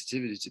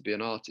sensitivity to be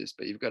an artist,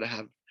 but you've got to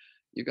have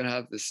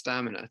the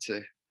stamina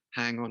to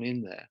hang on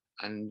in there,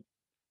 and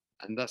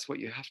that's what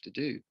you have to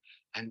do.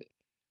 And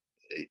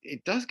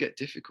it does get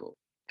difficult,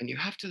 and you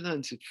have to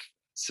learn to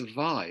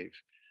survive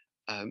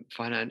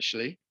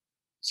financially,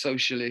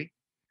 socially.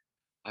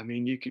 I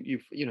mean, if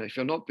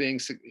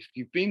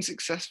you've been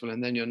successful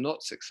and then you're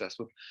not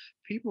successful,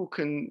 people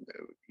can,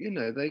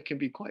 they can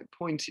be quite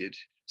pointed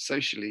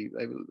socially.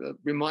 They will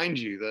remind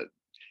you that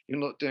you're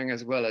not doing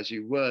as well as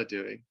you were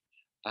doing.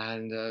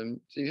 And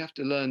so you have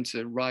to learn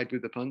to ride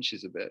with the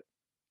punches a bit.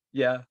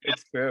 Yeah,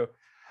 it's true.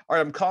 All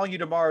right, I'm calling you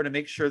tomorrow to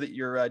make sure that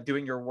you're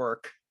doing your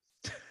work.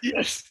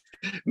 Yes,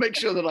 make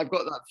sure that I've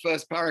got that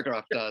first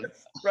paragraph done.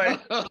 Right.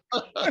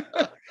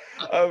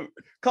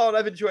 Colin,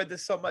 I've enjoyed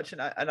this so much,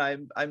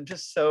 and I'm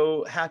just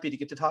so happy to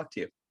get to talk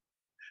to you.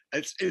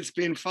 It's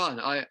been fun.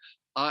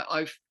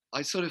 I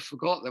sort of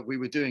forgot that we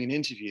were doing an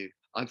interview.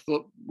 I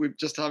thought we were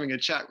just having a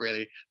chat,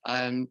 really,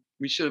 and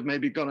we should have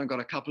maybe gone and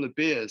got a couple of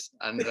beers,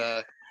 and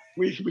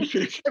we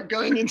could have kept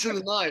going into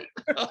the night.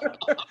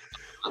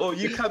 Well,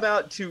 you come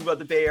out to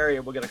the Bay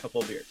Area, we'll get a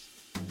couple of beers.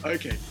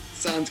 Okay,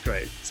 sounds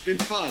great. It's been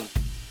fun.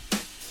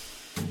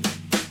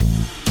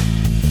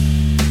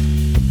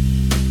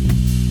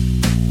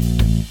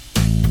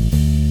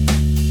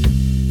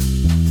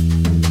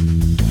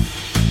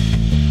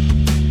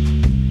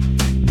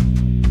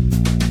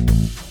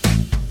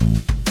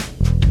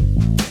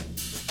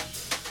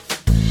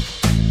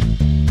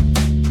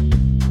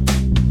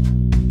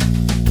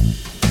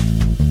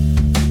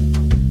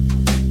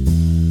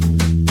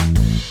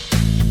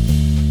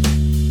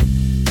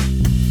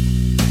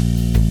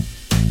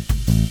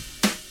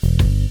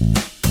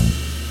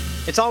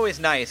 It's always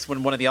nice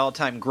when one of the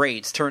all-time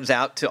greats turns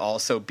out to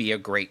also be a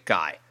great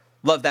guy.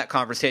 Love that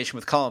conversation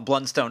with Colin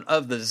Blunstone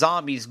of The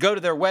Zombies. Go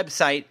to their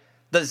website,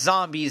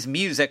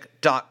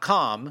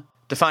 thezombiesmusic.com,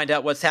 To find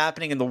out what's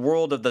happening in the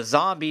world of the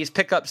zombies,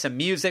 pick up some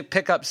music,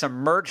 pick up some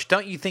merch.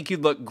 Don't you think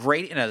you'd look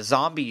great in a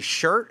zombie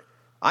shirt?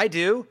 I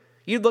do.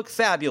 You'd look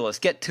fabulous.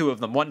 Get 2 of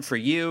them, one for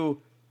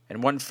you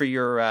and one for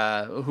your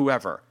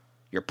whoever,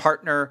 your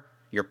partner,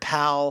 your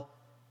pal.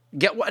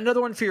 Get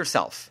another one for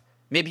yourself.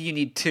 Maybe you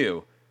need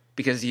 2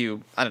 because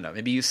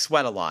maybe you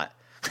sweat a lot.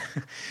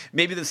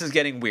 Maybe this is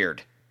getting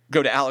weird.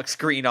 Go to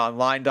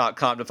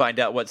alexgreenonline.com to find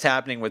out what's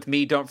happening with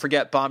me. Don't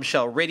forget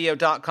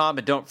bombshellradio.com.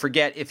 And don't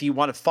forget, if you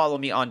want to follow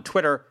me on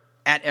Twitter,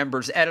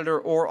 @EmbersEditor,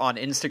 or on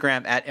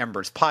Instagram,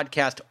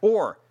 @EmbersPodcast,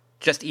 or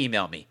just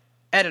email me,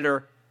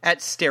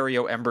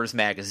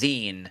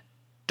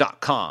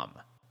 editor@StereoEmbersMagazine.com.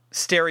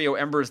 Stereo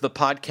Embers, the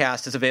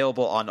podcast, is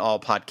available on all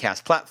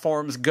podcast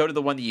platforms. Go to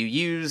the one that you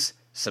use,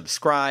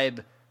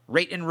 subscribe,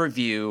 rate and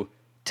review,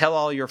 tell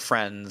all your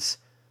friends.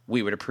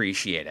 We would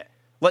appreciate it.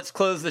 Let's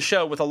close the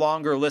show with a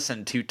longer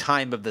listen to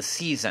Time of the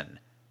Season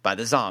by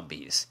the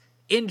Zombies.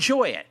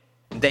 Enjoy it.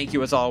 And thank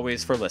you as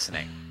always for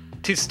listening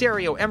to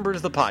Stereo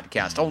Embers, the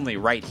podcast, only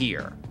right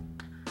here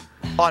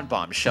on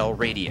Bombshell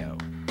Radio.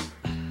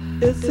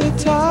 It's the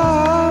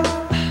time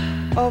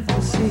of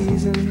the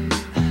season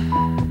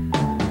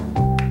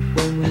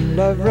when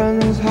love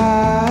runs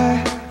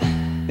high.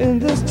 In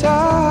this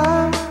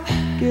time,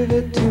 give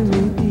it to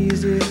me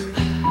easy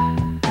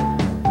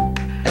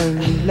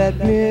and let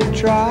me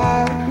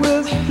try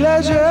with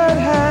pleasured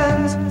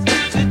hands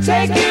to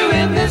take you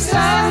in the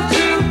sun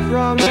to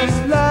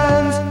promised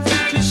lands,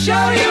 to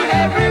show you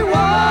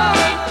everyone.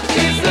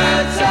 It's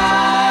the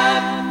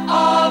time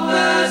of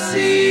the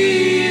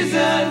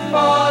season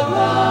for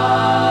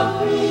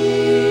loving.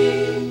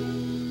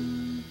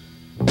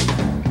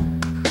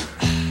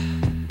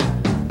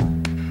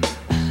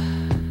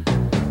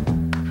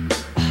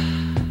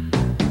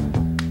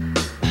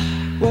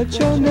 What's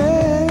your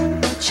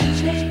name?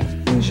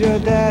 Who's your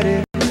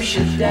daddy? Who's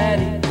your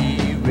daddy?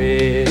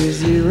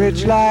 Is he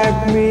rich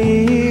like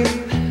me?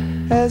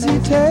 Has he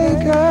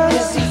taken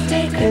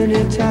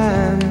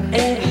anytime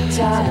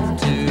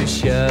to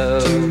show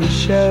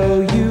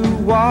you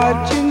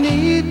what you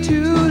need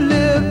to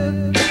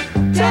live?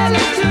 Tell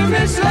it to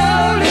me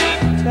slowly.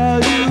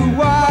 Tell you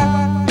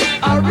why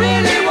I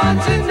really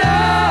want to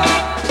know.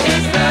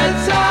 It's the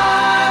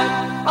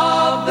time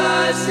of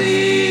the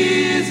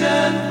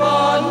season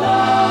for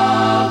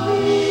loving.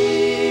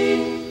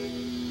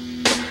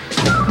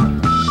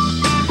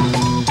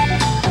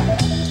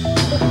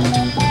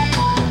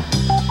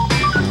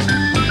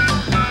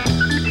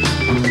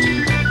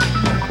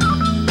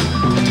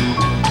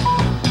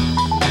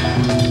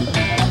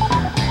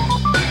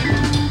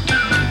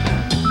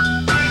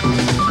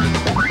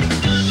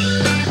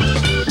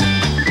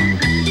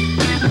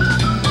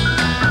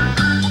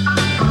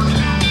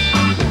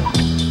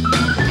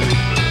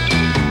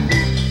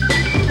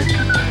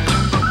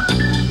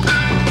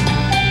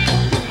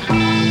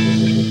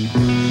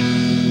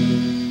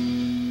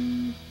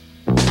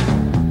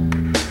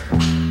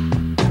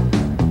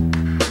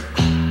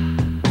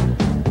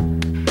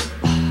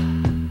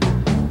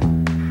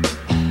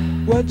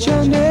 What's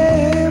your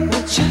name?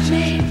 What's your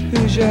name?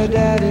 Who's your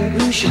daddy?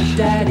 Who's your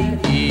daddy?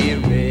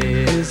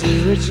 Is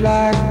he rich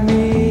like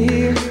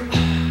me?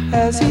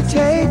 Has he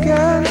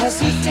taken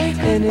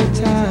any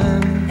time